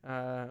dirty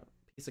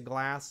piece of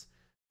glass.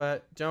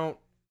 But don't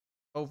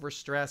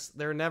overstress.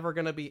 They're never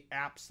going to be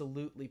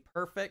absolutely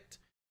perfect.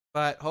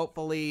 But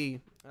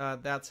hopefully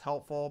that's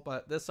helpful.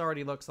 But this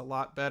already looks a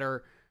lot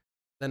better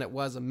than it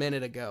was a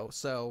minute ago.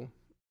 So,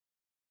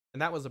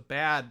 and that was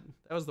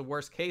the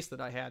worst case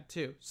that I had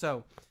too.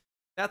 So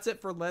that's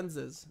it for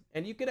lenses.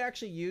 And you could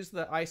actually use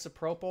the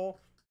isopropyl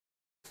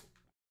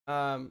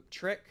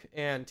trick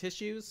and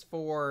tissues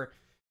for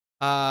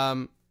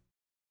really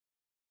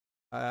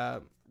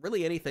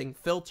anything.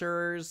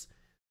 Filters,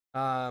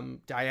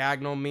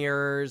 diagonal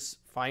mirrors,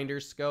 finder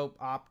scope,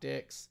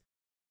 optics,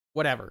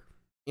 whatever,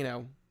 you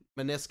know,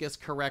 meniscus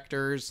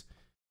correctors,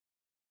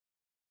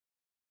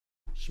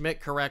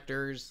 Schmidt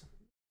correctors,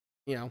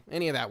 you know,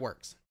 any of that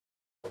works.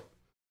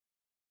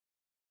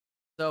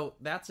 So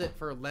that's it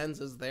for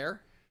lenses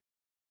there.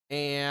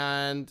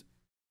 And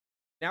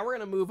now we're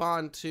going to move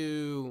on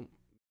to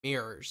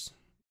mirrors.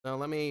 So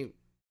let me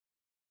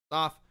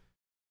off.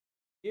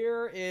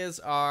 Here is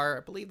our,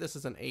 I believe this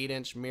is an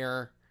 8-inch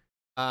mirror.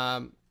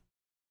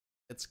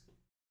 It's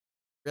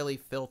really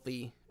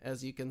filthy,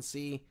 as you can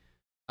see.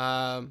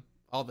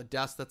 All the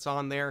dust that's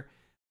on there.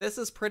 This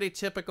is pretty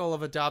typical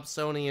of a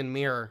Dobsonian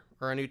mirror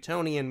or a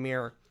Newtonian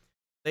mirror.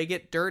 They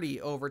get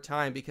dirty over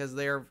time because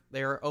they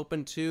are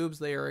open tubes.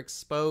 They are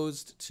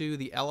exposed to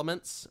the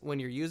elements when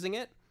you're using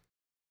it.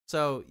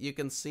 So you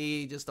can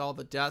see just all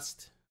the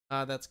dust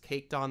that's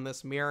caked on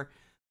this mirror.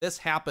 This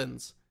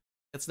happens.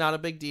 It's not a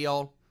big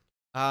deal.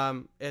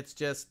 It's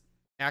just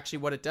actually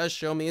what it does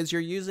show me is you're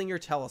using your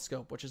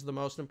telescope, which is the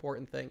most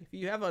important thing. If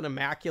you have an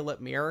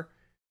immaculate mirror,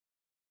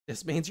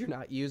 this means you're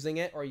not using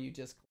it, or you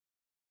just...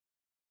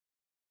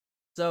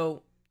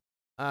 So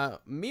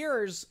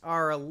mirrors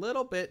are a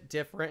little bit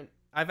different.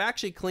 I've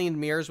actually cleaned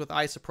mirrors with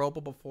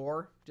isopropyl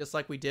before, just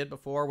like we did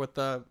before with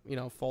the, you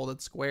know,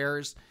 folded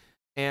squares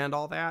and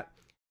all that.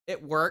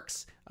 It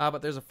works,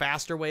 but there's a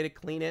faster way to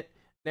clean it.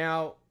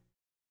 Now,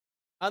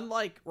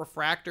 unlike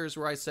refractors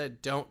where I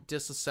said don't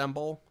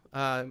disassemble,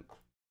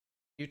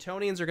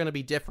 Newtonians are going to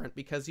be different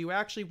because you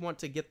actually want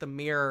to get the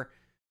mirror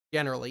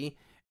generally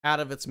out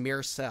of its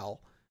mirror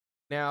cell.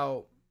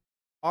 Now,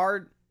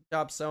 our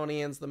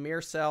Dobsonians, the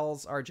mirror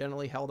cells are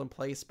generally held in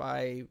place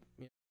by, you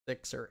know,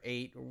 6 or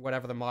 8 or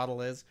whatever the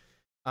model is.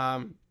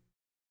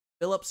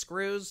 Phillips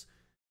screws,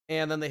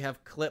 and then they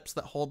have clips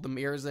that hold the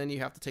mirrors in. You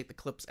have to take the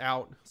clips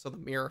out so the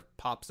mirror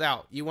pops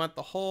out. You want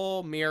the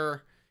whole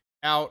mirror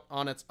out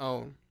on its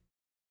own,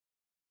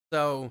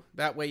 so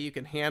that way you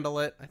can handle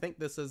it. I think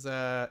this is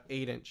a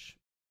 8-inch.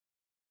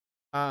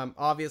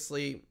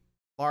 Obviously,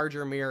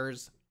 larger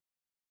mirrors,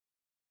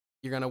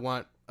 you're going to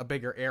want a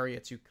bigger area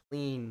to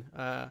clean.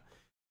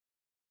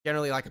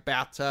 Generally like a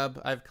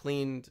bathtub. I've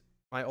cleaned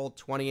my old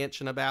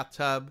 20-inch in a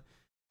bathtub.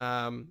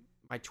 My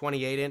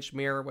 28-inch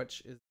mirror,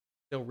 which is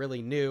still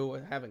really new,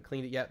 I haven't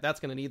cleaned it yet. That's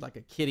going to need like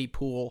a kiddie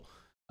pool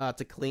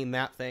to clean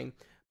that thing.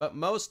 But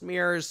most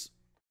mirrors,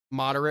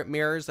 moderate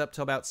mirrors up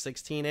to about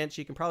 16-inch,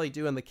 you can probably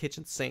do in the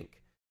kitchen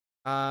sink.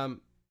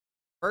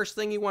 First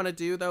thing you want to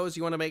do, though, is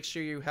you want to make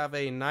sure you have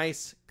a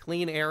nice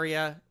clean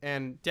area,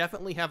 and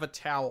definitely have a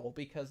towel,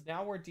 because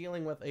now we're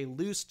dealing with a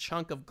loose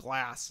chunk of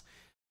glass.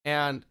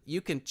 And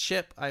you can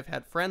chip, I've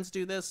had friends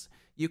do this,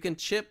 you can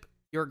chip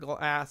your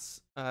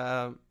glass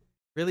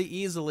really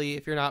easily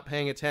if you're not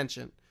paying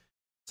attention.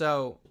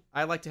 So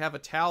I like to have a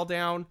towel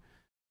down.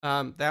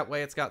 That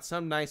way it's got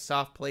some nice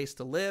soft place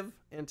to live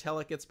until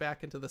it gets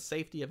back into the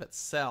safety of its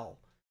cell.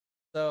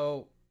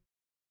 So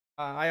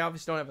I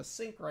obviously don't have a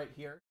sink right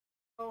here.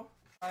 So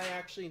I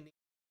actually need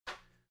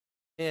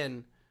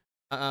in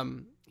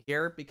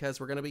here because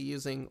we're going to be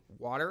using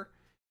water.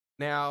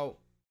 Now,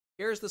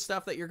 here's the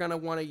stuff that you're going to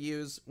want to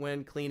use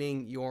when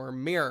cleaning your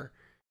mirror.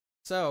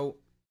 So,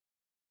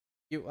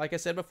 like I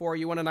said before,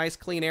 you want a nice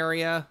clean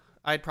area.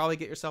 I'd probably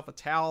get yourself a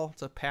towel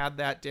to pad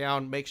that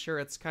down. Make sure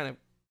it's kind of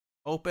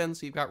open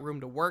so you've got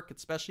room to work,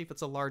 especially if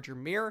it's a larger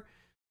mirror.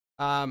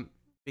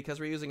 Because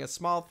we're using a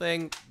small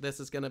thing, this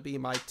is going to be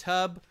my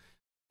tub.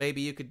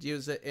 Maybe you could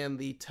use it in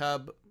the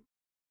tub,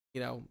 you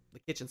know, the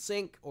kitchen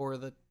sink, or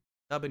the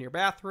tub in your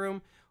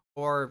bathroom,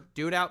 or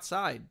do it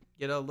outside.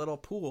 Get a little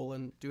pool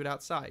and do it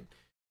outside.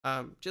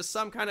 Just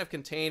some kind of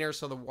container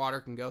so the water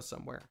can go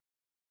somewhere.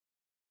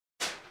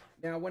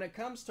 Now, when it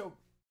comes to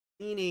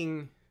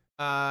cleaning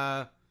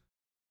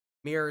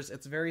mirrors,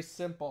 it's very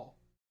simple.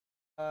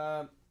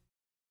 Well,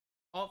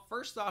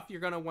 first off, you're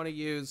going to want to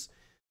use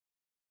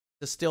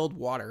distilled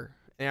water.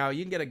 Now,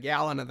 you can get a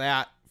gallon of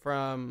that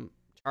from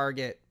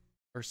Target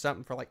or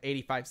something for like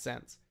 85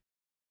 cents.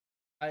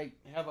 I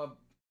have a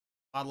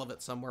bottle of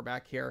it somewhere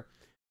back here.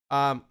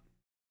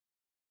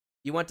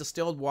 You want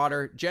distilled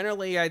water.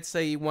 Generally, I'd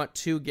say you want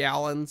 2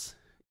 gallons.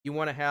 You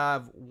want to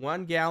have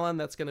 1 gallon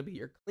that's going to be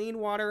your clean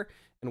water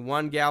and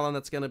 1 gallon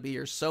that's going to be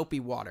your soapy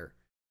water.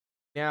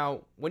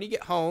 Now, when you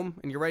get home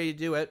and you're ready to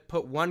do it,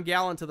 put 1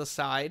 gallon to the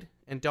side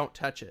and don't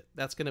touch it.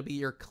 That's going to be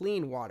your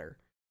clean water.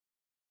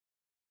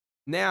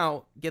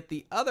 Now, get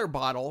the other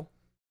bottle,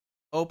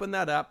 open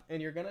that up,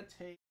 and you're going to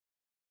take,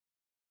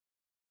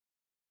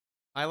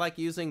 I like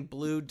using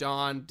Blue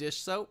Dawn dish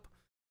soap.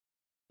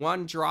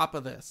 1 drop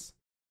of this.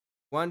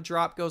 1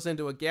 drop goes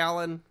into a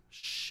gallon.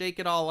 Shake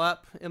it all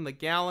up in the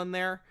gallon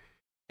there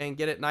and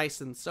get it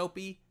nice and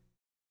soapy.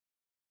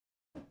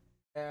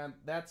 And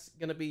that's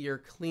going to be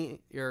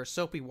your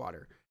soapy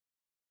water.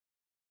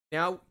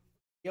 Now,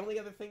 the only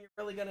other thing you're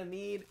really going to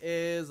need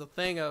is a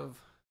thing of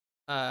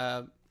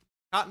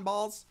cotton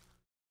balls.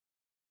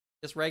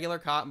 Just regular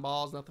cotton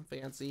balls, nothing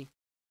fancy.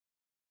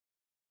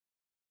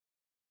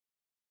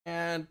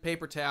 And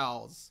paper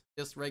towels.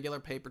 Just regular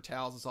paper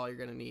towels is all you're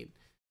going to need.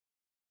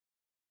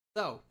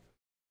 So,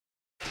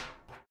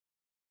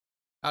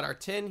 got our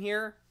tin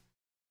here.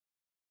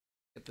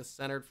 Get this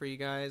centered for you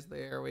guys.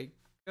 There we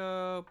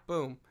go.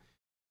 Boom.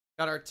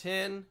 Got our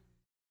tin.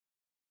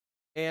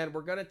 And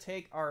we're going to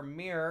take our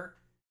mirror.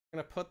 We're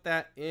going to put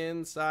that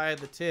inside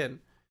the tin.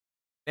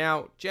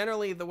 Now,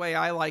 generally, the way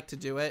I like to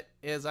do it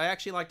is I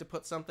actually like to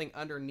put something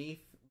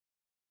underneath,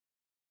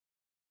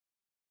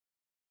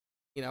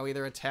 you know,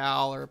 either a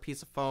towel or a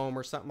piece of foam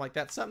or something like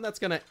that. Something that's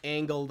going to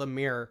angle the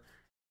mirror.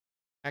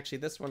 Actually,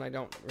 this one I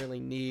don't really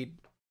need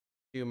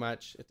too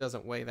much. It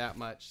doesn't weigh that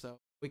much, so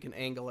we can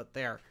angle it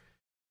there.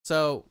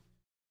 So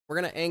we're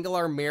going to angle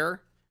our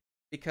mirror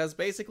because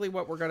basically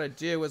what we're going to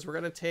do is we're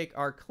going to take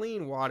our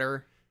clean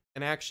water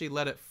and actually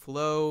let it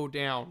flow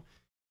down.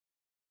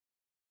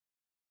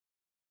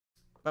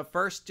 But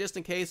first, just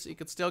in case, you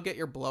could still get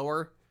your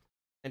blower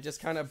and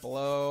just kind of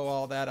blow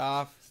all that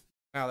off.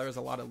 Wow, there was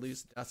a lot of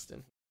loose dust in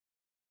here.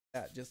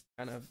 That just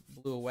kind of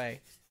blew away.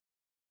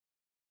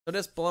 So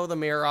just blow the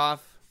mirror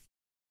off.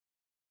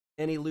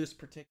 Any loose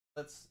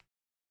particulates.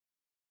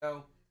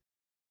 Go.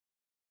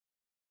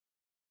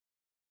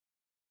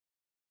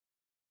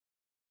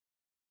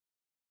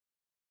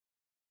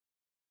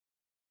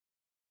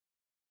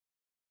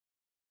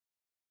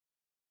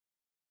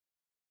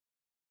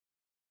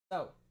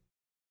 So,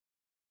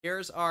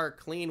 here's our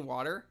clean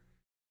water.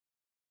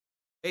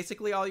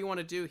 Basically, all you want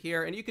to do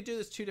here, and you could do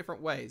this 2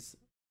 different ways,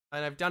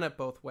 and I've done it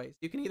both ways.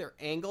 You can either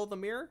angle the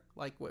mirror,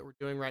 like what we're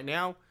doing right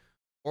now,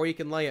 or you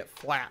can lay it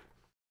flat.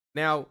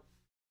 Now,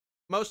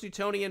 most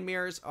Newtonian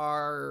mirrors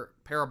are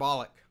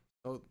parabolic,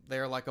 so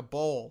they're like a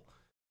bowl.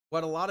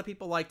 What a lot of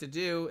people like to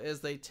do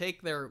is they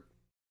take their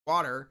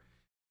water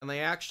and they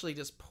actually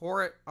just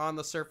pour it on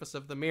the surface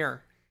of the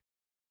mirror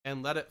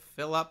and let it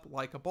fill up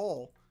like a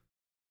bowl.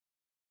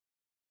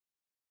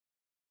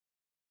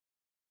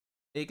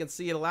 You can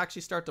see it'll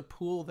actually start to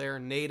pool there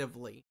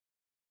natively.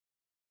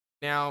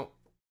 Now,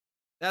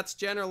 that's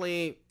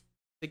generally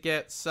to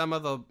get some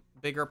of the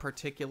bigger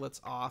particulates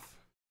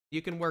off.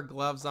 You can wear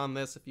gloves on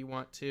this if you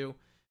want to.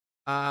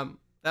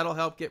 That'll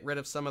help get rid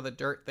of some of the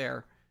dirt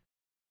there.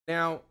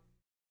 Now,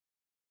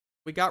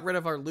 we got rid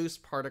of our loose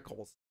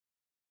particles.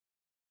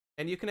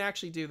 And you can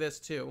actually do this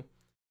too.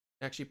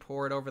 Actually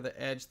pour it over the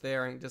edge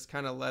there and just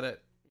kind of let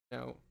it, you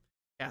know,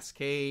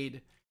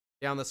 cascade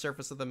down the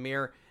surface of the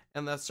mirror.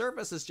 And the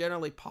surface is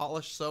generally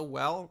polished so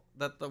well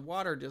that the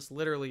water just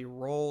literally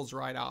rolls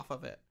right off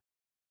of it.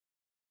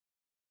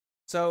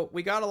 So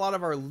we got a lot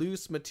of our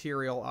loose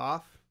material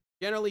off.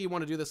 Generally, you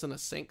want to do this in a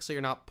sink so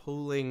you're not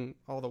pooling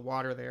all the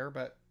water there.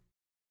 But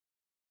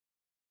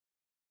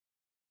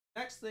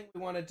next thing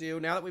we want to do,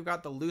 now that we've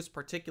got the loose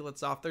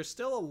particulates off, there's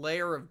still a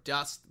layer of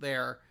dust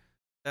there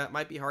that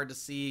might be hard to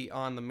see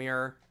on the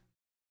mirror.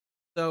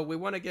 So we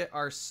want to get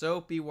our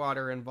soapy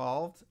water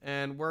involved,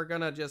 and we're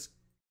going to just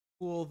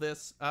pull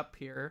this up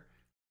here,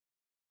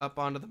 up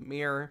onto the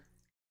mirror.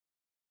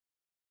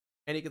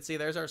 And you can see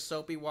there's our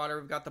soapy water.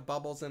 We've got the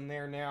bubbles in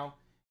there now.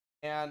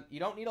 And you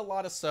don't need a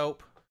lot of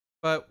soap,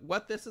 but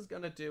what this is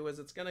going to do is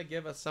it's going to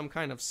give us some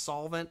kind of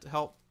solvent to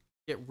help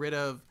get rid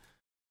of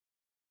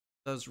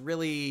those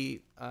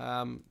really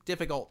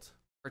difficult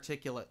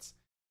particulates.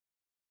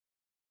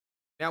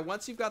 Now,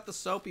 once you've got the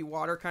soapy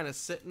water kind of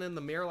sitting in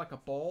the mirror like a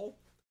bowl,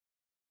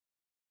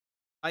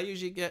 I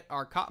usually get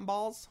our cotton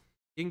balls.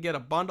 You can get a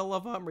bundle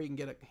of them, or you can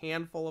get a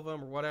handful of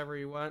them, or whatever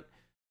you want.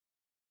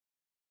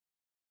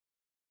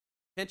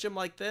 Pinch them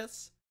like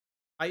this.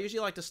 I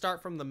usually like to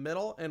start from the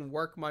middle and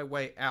work my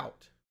way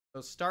out.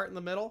 So start in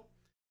the middle,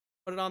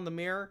 put it on the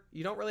mirror.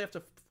 You don't really have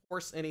to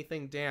force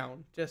anything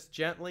down. Just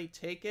gently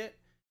take it,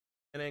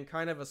 and in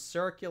kind of a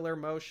circular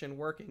motion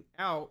working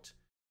out,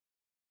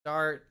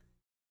 start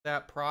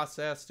that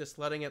process, just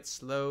letting it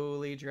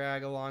slowly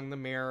drag along the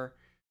mirror,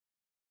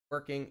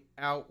 working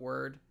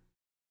outward.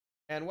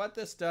 And what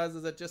this does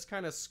is it just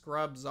kind of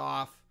scrubs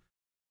off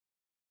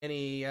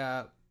any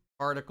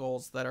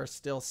particles that are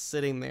still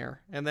sitting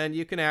there. And then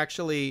you can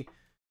actually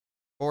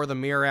pour the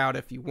mirror out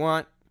if you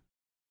want.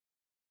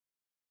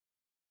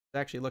 It's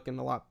actually looking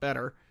a lot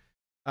better.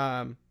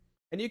 And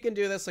you can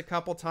do this a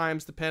couple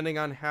times depending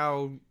on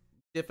how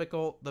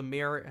difficult the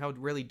mirror, how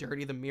really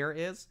dirty the mirror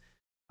is.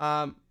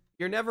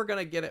 You're never going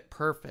to get it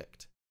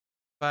perfect,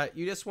 but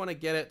you just want to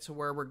get it to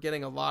where we're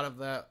getting a lot of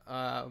the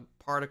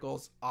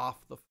particles off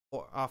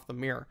the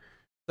mirror.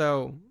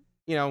 So,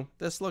 you know,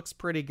 this looks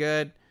pretty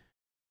good.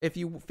 If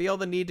you feel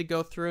the need to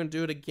go through and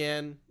do it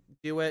again,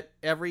 do it.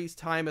 Every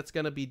time it's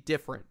going to be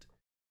different.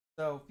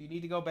 So if you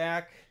need to go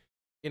back,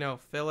 you know,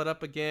 fill it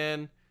up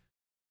again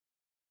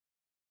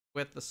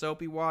with the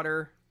soapy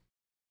water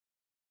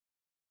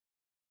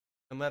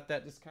and let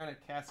that just kind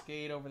of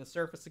cascade over the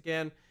surface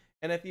again.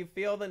 And if you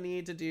feel the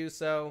need to do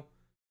so,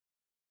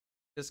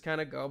 just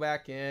kind of go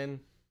back in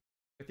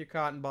with your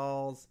cotton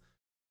balls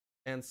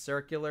and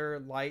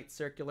light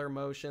circular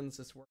motions,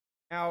 just work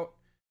out.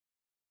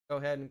 Go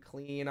ahead and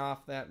clean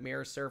off that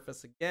mirror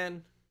surface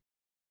again.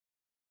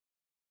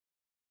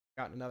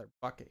 Got another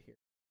bucket here.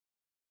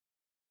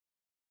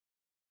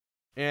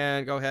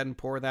 And go ahead and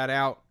pour that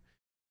out.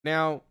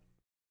 Now,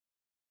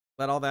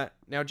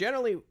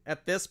 generally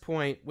at this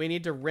point, we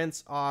need to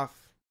rinse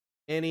off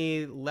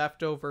any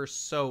leftover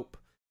soap.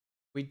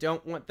 We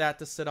don't want that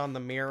to sit on the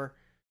mirror.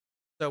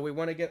 So we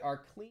want to get our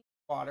clean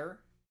water.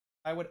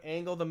 I would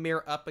angle the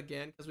mirror up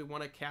again because we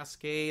want to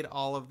cascade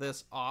all of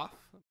this off.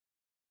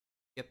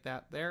 Get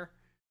that there.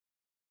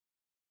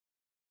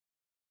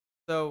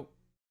 So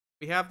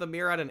we have the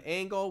mirror at an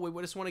angle.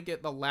 We just want to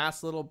get the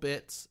last little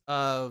bits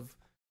of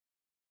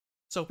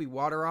soapy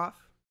water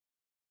off.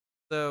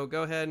 So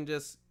go ahead and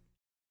just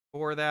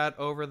pour that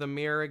over the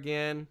mirror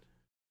again.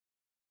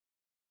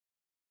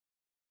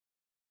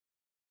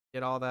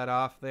 Get all that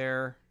off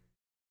there.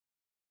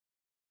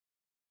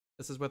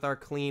 This is with our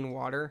clean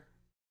water.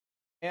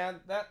 And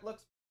that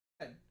looks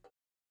good.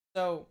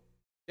 So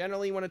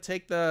generally you want to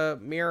take the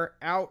mirror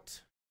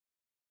out.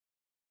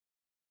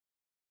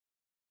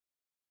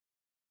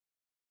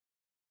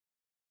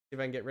 See if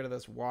I can get rid of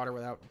this water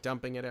without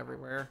dumping it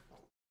everywhere.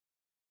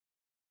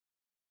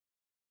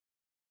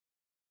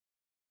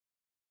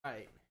 All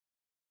right.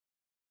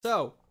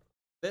 So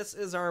this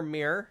is our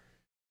mirror.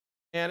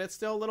 And it's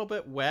still a little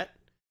bit wet.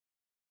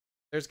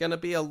 There's going to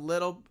be a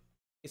little...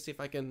 Let me see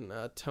if I can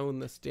tone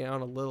this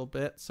down a little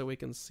bit so we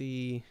can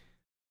see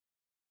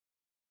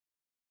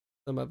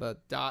some of the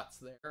dots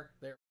there.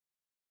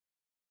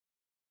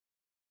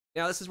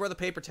 Now this is where the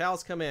paper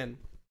towels come in.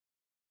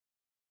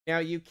 Now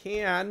you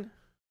can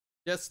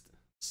just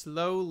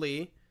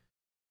slowly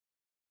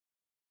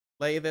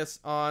lay this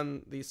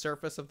on the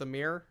surface of the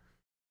mirror.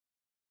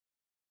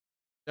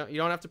 You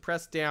don't have to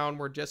press down.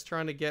 We're just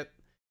trying to get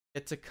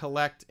it to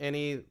collect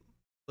any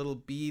little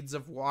beads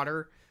of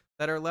water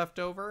that are left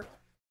over.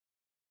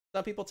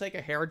 Some people take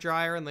a hair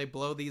dryer and they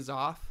blow these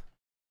off.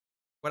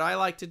 What I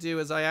like to do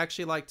is I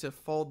actually like to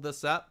fold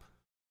this up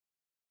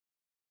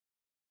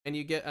and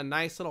you get a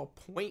nice little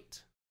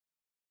point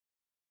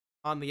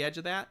on the edge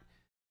of that.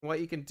 And what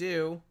you can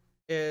do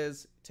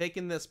is,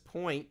 taking this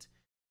point,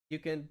 you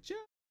can just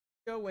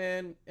go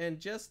in and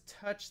just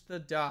touch the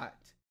dot,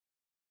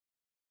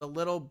 the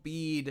little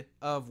bead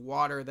of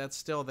water that's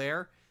still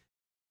there.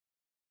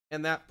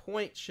 And that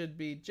point should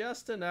be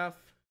just enough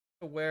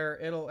to where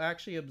it'll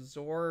actually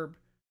absorb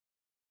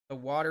the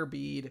water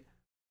bead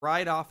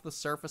right off the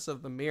surface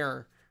of the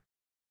mirror.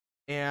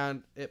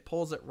 And it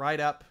pulls it right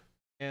up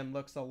and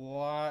looks a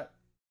lot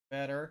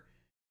better.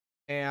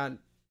 And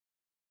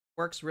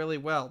works really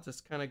well.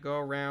 Just kind of go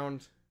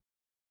around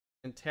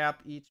and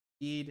tap each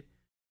bead.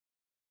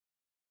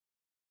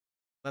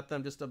 Let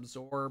them just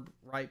absorb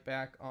right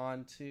back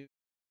onto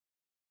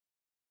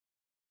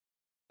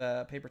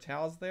the paper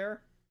towels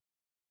there.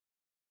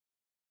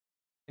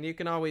 And you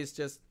can always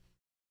just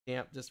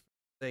stamp just for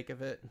the sake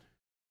of it. You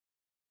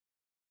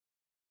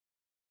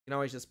can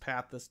always just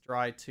pat this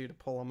dry too to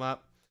pull them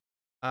up.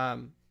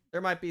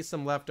 There might be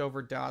some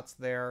leftover dots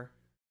there.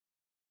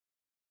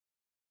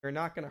 They're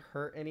not going to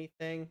hurt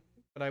anything,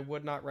 but I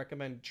would not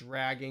recommend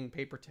dragging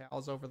paper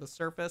towels over the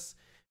surface.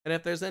 And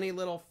if there's any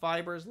little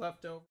fibers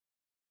left over,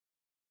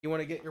 you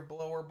want to get your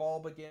blower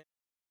bulb again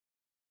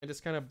and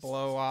just kind of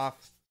blow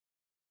off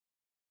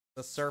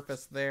the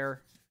surface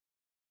there.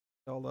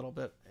 A little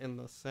bit in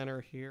the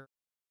center here.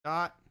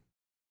 Dot.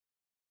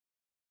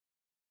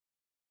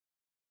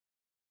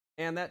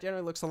 And that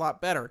generally looks a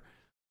lot better.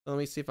 So let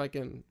me see if I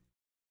can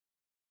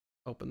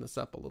open this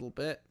up a little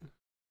bit.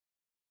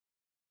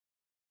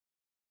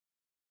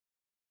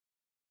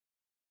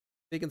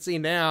 You can see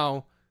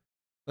now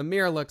the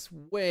mirror looks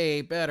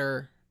way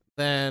better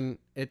than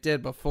it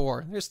did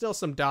before. There's still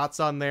some dots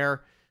on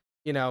there.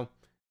 You know,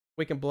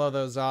 we can blow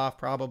those off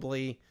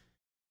probably.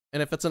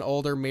 And if it's an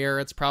older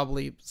mirror, it's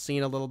probably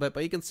seen a little bit.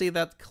 But you can see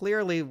that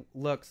clearly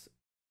looks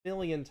a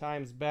million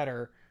times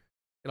better.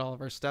 Get all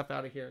of our stuff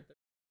out of here.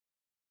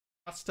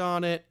 rust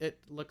on it. It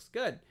looks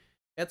good.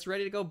 It's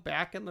ready to go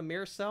back in the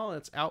mirror cell, and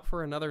it's out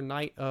for another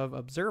night of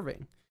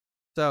observing.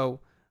 So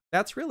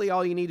that's really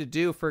all you need to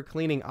do for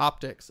cleaning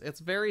optics. It's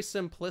very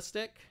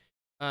simplistic.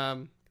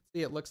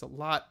 See, it looks a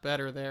lot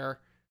better there.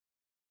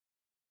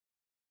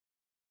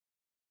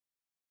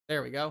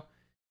 There we go.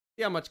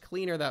 See how much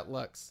cleaner that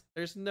looks.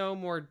 There's no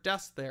more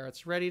dust there.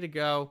 It's ready to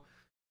go.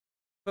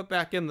 Put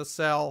back in the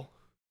cell,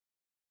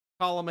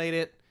 collimate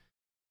it,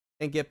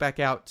 and get back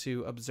out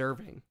to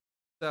observing.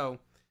 So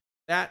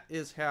that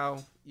is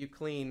how you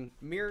clean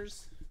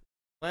mirrors,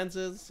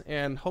 lenses,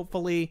 and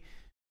hopefully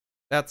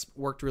that's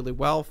worked really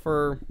well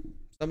for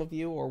some of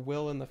you or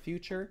will in the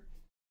future.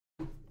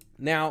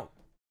 Now,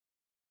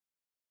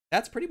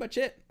 that's pretty much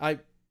it. I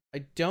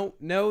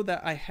don't know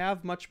that I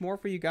have much more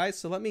for you guys,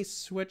 so let me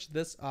switch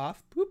this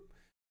off. Boop.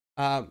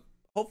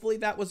 Hopefully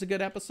that was a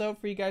good episode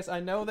for you guys.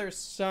 I know there's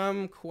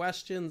some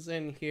questions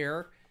in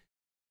here.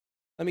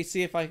 Let me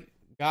see if I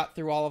got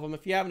through all of them.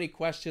 If you have any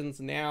questions,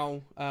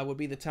 now would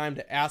be the time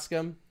to ask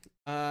them.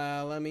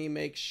 Let me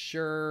make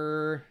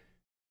sure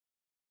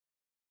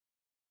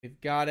we've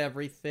got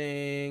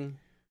everything.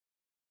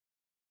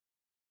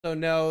 So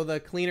no, the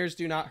cleaners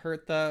do not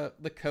hurt the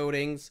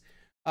coatings.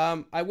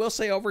 I will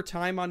say over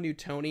time on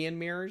Newtonian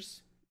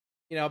mirrors,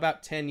 you know,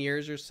 about 10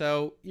 years or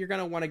so, you're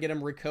going to want to get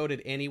them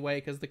recoated anyway,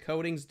 because the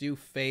coatings do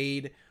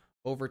fade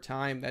over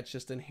time. That's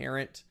just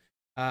inherent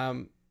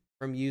from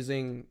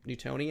using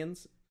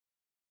Newtonians.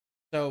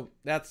 So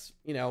that's,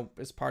 you know,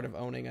 as part of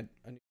owning a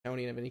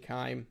Newtonian of any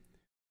kind.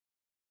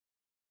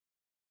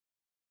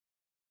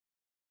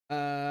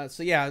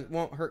 So yeah, it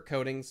won't hurt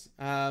coatings.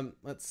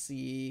 Let's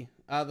see.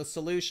 The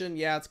solution,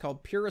 yeah, it's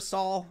called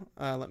Purasol.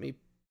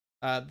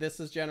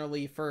 This is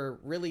generally for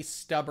really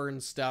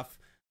stubborn stuff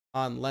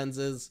on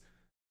lenses.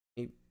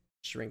 Let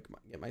me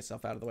get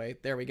myself out of the way.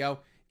 There we go.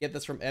 Get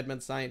this from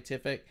Edmund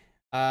Scientific.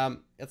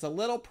 It's a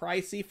little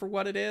pricey for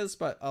what it is,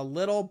 but a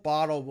little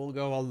bottle will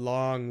go a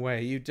long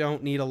way. You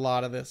don't need a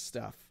lot of this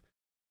stuff.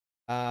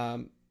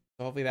 So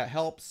hopefully that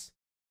helps.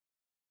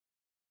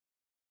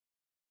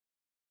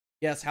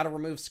 Yes, how to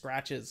remove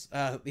scratches.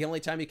 The only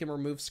time you can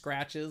remove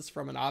scratches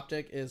from an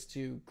optic is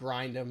to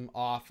grind them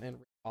off and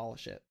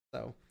polish it.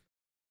 So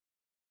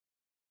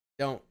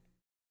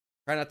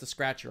try not to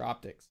scratch your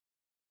optics.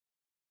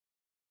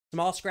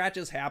 Small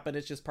scratches happen.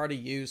 It's just part of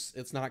use.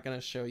 It's not going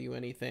to show you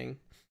anything.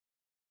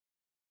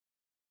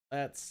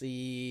 Let's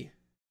see.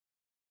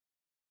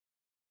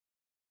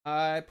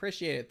 I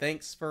appreciate it.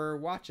 Thanks for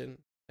watching.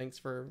 Thanks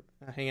for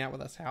hanging out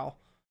with us, Hal.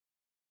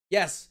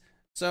 Yes.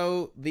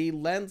 So the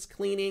lens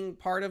cleaning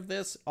part of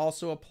this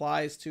also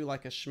applies to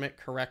like a Schmidt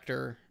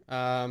corrector.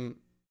 You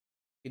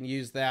can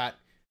use that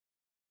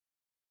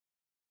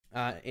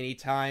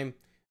anytime.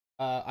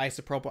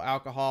 Isopropyl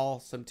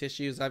alcohol, some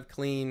tissues. I've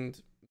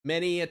cleaned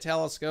many a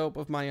telescope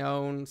of my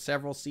own,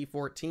 several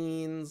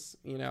C14s,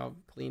 you know,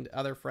 cleaned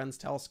other friends'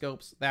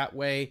 telescopes that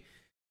way.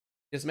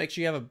 Just make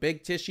sure you have a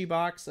big tissue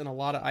box and a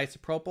lot of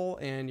isopropyl,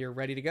 and you're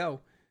ready to go.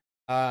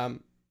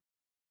 And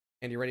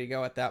you're ready to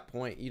go at that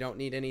point. You don't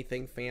need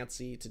anything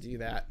fancy to do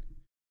that.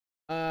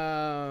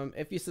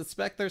 If you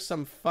suspect there's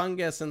some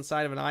fungus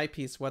inside of an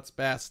eyepiece, what's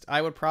best?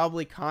 I would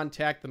probably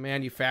contact the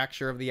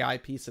manufacturer of the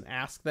eyepiece and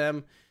ask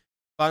them.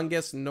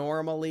 Fungus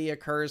normally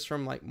occurs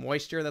from like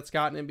moisture that's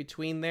gotten in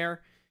between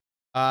there.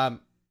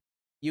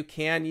 You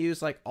can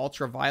use like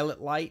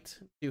ultraviolet light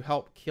to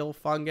help kill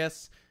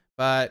fungus,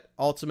 but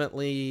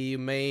ultimately you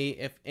may,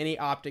 if any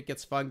optic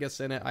gets fungus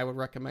in it, I would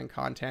recommend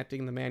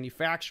contacting the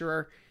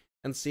manufacturer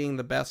and seeing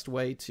the best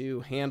way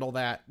to handle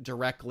that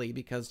directly,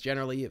 because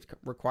generally it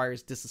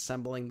requires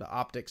disassembling the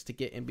optics to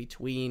get in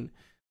between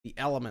the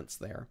elements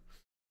there.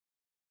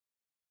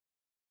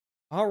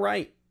 All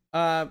right.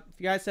 If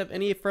you guys have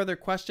any further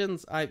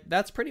questions,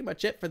 that's pretty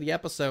much it for the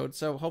episode.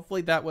 So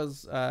hopefully that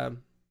was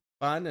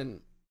fun,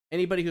 and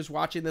anybody who's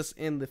watching this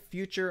in the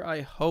future, I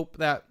hope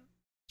that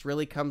this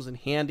really comes in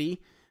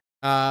handy.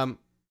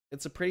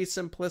 It's a pretty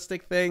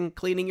simplistic thing.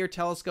 Cleaning your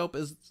telescope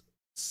is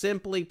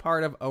simply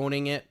part of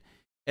owning it.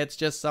 It's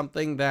just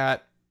something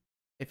that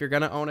if you're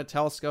going to own a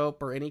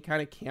telescope or any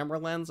kind of camera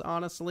lens,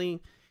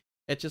 honestly,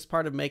 it's just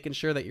part of making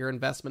sure that your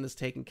investment is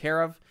taken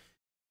care of.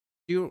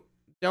 Don't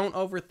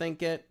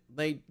overthink it.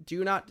 They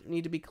do not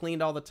need to be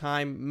cleaned all the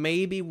time,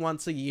 maybe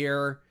once a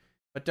year,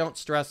 but don't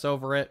stress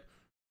over it.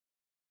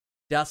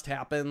 Dust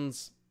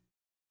happens.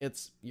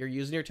 You're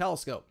using your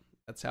telescope.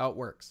 That's how it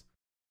works.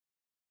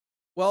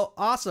 Well,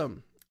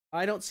 awesome.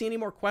 I don't see any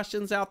more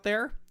questions out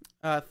there.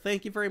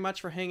 Thank you very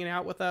much for hanging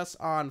out with us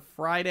on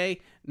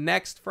Friday.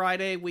 Next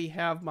Friday, we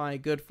have my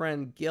good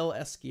friend Gil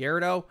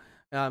Esquierdo.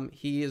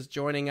 He is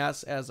joining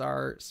us as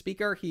our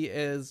speaker. He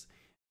is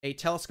a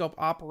telescope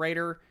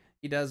operator.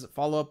 He does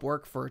follow-up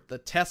work for the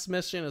TESS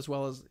mission as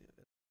well as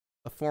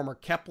the former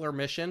Kepler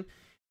mission.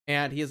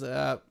 And he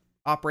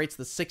operates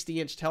the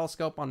 60-inch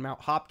telescope on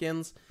Mount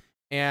Hopkins.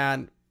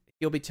 And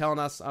he'll be telling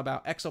us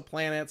about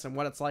exoplanets and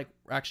what it's like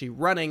actually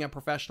running a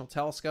professional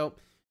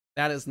telescope.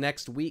 That is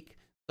next week.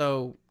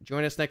 So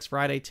join us next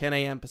Friday, 10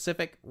 a.m.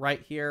 Pacific,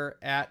 right here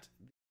at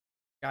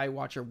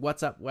Skywatcher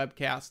What's Up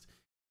webcast.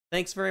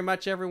 Thanks very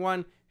much,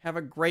 everyone. Have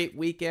a great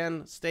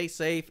weekend. Stay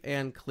safe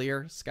and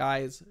clear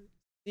skies.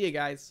 See you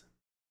guys.